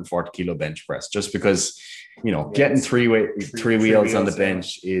get 140 kilo bench press, just because, getting three wheels on the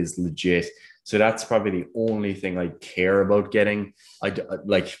bench is legit. So that's probably the only thing I care about getting.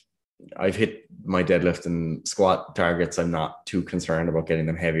 I've hit my deadlift and squat targets. I'm not too concerned about getting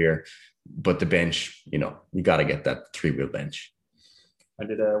them heavier, but the bench, you got to get that 3-wheel bench. I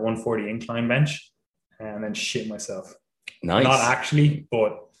did a 140 incline bench and then shit myself. Nice. Not actually,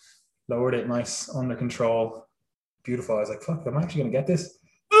 but lowered it nice, under control. Beautiful. I was like, fuck, I'm actually going to get this.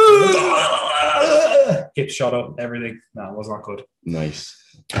 Hips shot up, everything. No, it was not good. Nice.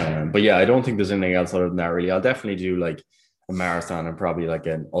 But yeah, I don't think there's anything else other than that really. I'll definitely do like a marathon and probably like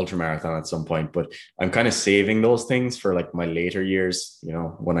an ultra marathon at some point, but I'm kind of saving those things for like my later years.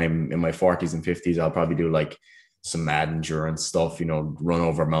 When I'm in my 40s and 50s, I'll probably do like some mad endurance stuff, run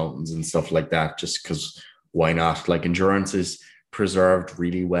over mountains and stuff like that, just because why not? Like endurance is preserved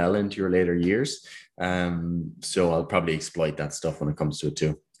really well into your later years. So I'll probably exploit that stuff when it comes to it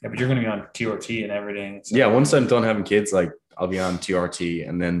too. Yeah, but you're going to be on TRT and everything. So. Yeah, once I'm done having kids, like I'll be on TRT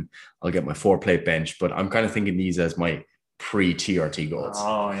and then I'll get my 4-plate bench. But I'm kind of thinking these as my pre-TRT goals.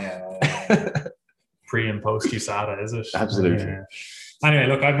 Oh, yeah. Pre and post USADA, is it? Absolutely. Yeah. Anyway,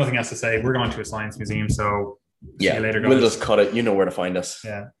 look, I have nothing else to say. We're going to a science museum, so see you later, guys. We'll just cut it. You know where to find us.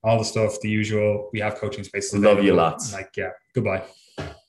 Yeah, all the stuff, the usual. We have coaching spaces. Love you lots. Goodbye.